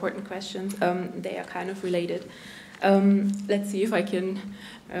 for the important questions. They are kind of related. Let's see if I can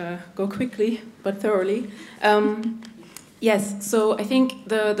go quickly but thoroughly. Yes, so I think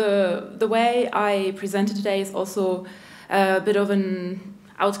the way I presented today is also a bit of an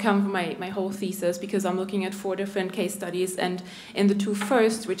outcome from my whole thesis, because I'm looking at 4 different case studies, and in the 2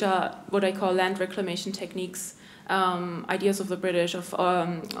 first, which are what I call land reclamation techniques, ideas of the British, of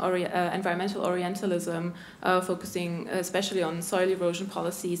environmental Orientalism, focusing especially on soil erosion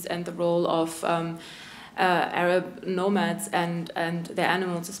policies and the role of Arab nomads and their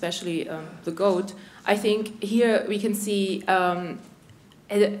animals, especially the goat. I think here we can see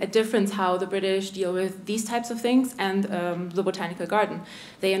a difference how the British deal with these types of things and the botanical garden.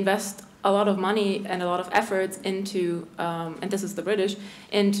 They invest a lot of money and a lot of efforts into, and this is the British,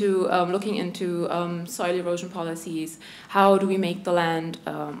 into looking into soil erosion policies. How do we make the land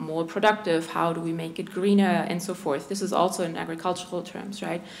more productive? How do we make it greener, and so forth? This is also in agricultural terms,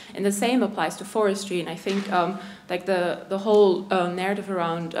 right? And the same applies to forestry. And I think like the whole narrative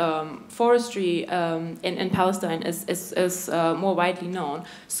around forestry in Palestine is more widely known.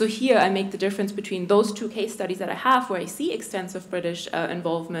 So here I make the difference between those two case studies that I have, where I see extensive British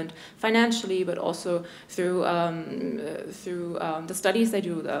involvement financially, but also through the studies they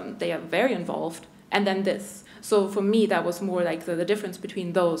do. They are very involved, and then this. So for me, that was more like the difference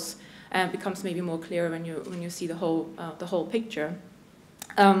between those becomes maybe more clear when you see the whole picture.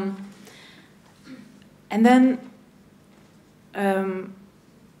 And then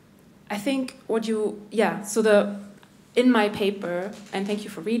I think in my paper, and thank you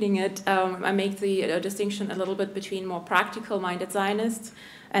for reading it, I make the distinction a little bit between more practical-minded Zionists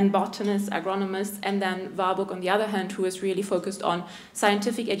and botanists, agronomists, and then Warburg, on the other hand, who is really focused on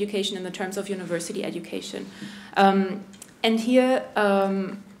scientific education in the terms of university education. And here,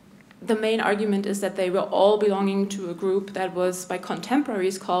 the main argument is that they were all belonging to a group that was by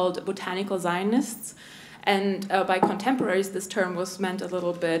contemporaries called Botanical Zionists. And by contemporaries, this term was meant a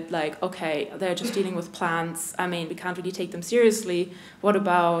little bit like, okay, they're just dealing with plants. I mean, we can't really take them seriously. What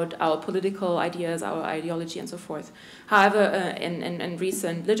about our political ideas, our ideology, and so forth? However, in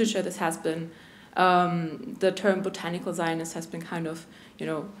recent literature, this has been, the term botanical Zionist has been kind of,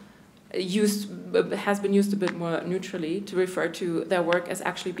 has been used a bit more neutrally to refer to their work as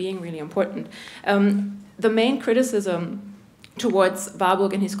actually being really important. The main criticism towards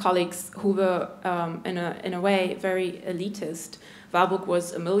Warburg and his colleagues, who were in a way very elitist. Warburg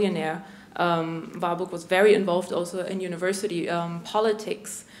was a millionaire. Warburg was very involved also in university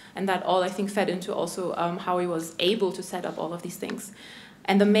politics, and that all I think fed into also how he was able to set up all of these things.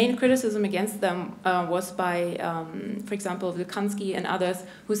 And the main criticism against them was by, for example, Wilkansky and others,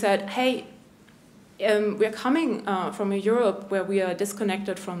 who said, hey, we're coming from a Europe where we are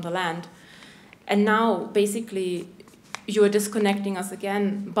disconnected from the land, and now basically you are disconnecting us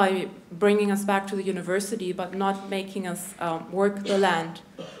again by bringing us back to the university, but not making us work the land.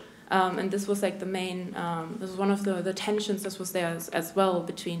 And this was like the main, this was one of the tensions that was there as well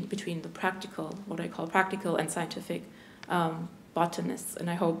between the practical, what I call practical and scientific botanists. And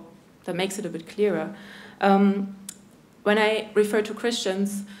I hope that makes it a bit clearer. When I refer to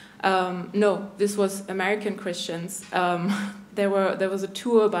Christians, no, this was American Christians. There was a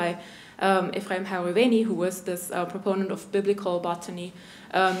tour by Ephraim Haruveni, who was this proponent of biblical botany.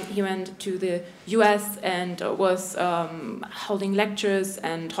 He went to the US and was holding lectures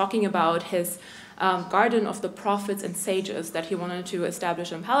and talking about his garden of the prophets and sages that he wanted to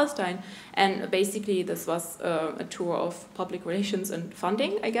establish in Palestine. And basically this was a tour of public relations and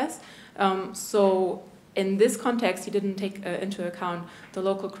funding, I guess. So in this context, he didn't take into account the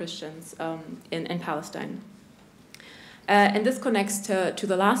local Christians in Palestine. And this connects to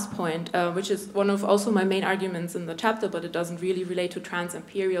the last point, which is one of also my main arguments in the chapter, but it doesn't really relate to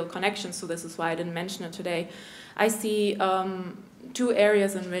trans-imperial connections, so this is why I didn't mention it today. I see two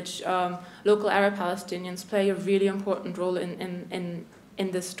areas in which local Arab Palestinians play a really important role in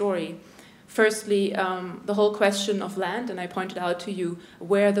this story. Firstly, the whole question of land, and I pointed out to you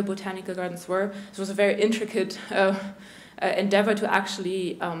where the botanical gardens were. This was a very intricate endeavor to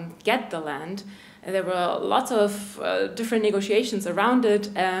actually get the land. There were lots of different negotiations around it,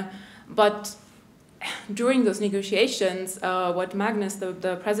 but during those negotiations, what Magnus,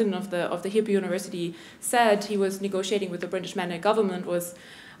 the president of the Hebrew University, said, he was negotiating with the British Mandate government, was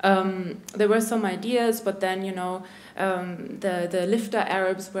there were some ideas, but then, the lifter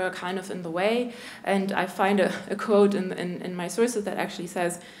Arabs were kind of in the way. And I find a quote in my sources that actually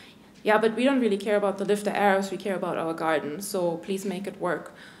says, yeah, but we don't really care about the lifter Arabs, we care about our garden, so please make it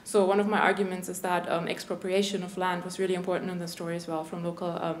work. So one of my arguments is that expropriation of land was really important in the story as well from local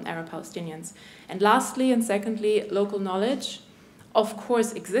Arab Palestinians. And lastly and secondly, local knowledge, of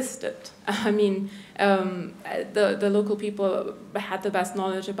course, existed. I mean, the local people had the best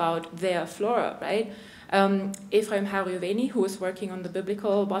knowledge about their flora, right? Ephraim Haruveni, who was working on the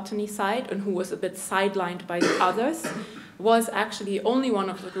biblical botany side and who was a bit sidelined by the others, was actually only one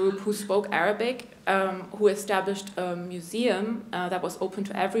of the group who spoke Arabic, who established a museum that was open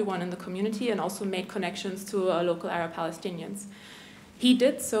to everyone in the community and also made connections to local Arab Palestinians. He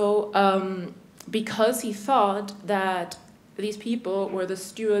did so because he thought that these people were the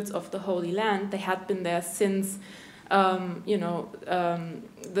stewards of the Holy Land. They had been there since the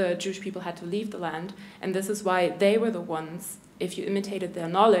Jewish people had to leave the land, and this is why they were the ones, if you imitated their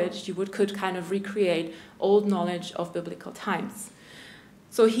knowledge, you could kind of recreate old knowledge of biblical times.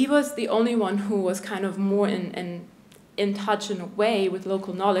 So he was the only one who was kind of more in touch in a way with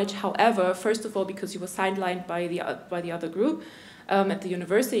local knowledge. However, first of all, because he was sidelined by the other group at the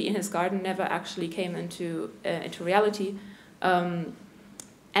university, in his garden never actually came into reality.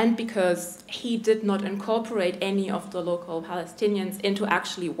 And because he did not incorporate any of the local Palestinians into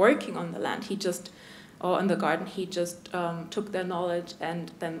actually working on the land, or in the garden, he just took their knowledge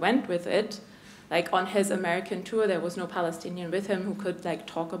and then went with it. Like on his American tour, there was no Palestinian with him who could like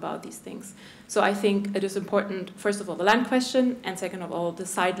talk about these things. So I think it is important, first of all, the land question, and second of all, the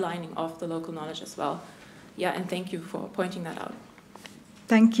sidelining of the local knowledge as well. Yeah, and thank you for pointing that out.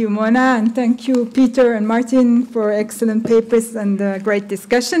 Thank you, Mona, and thank you, Peter and Martin, for excellent papers and great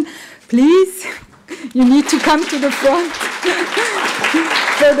discussion. Please, you need to come to the front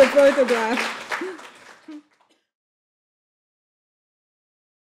for the photograph.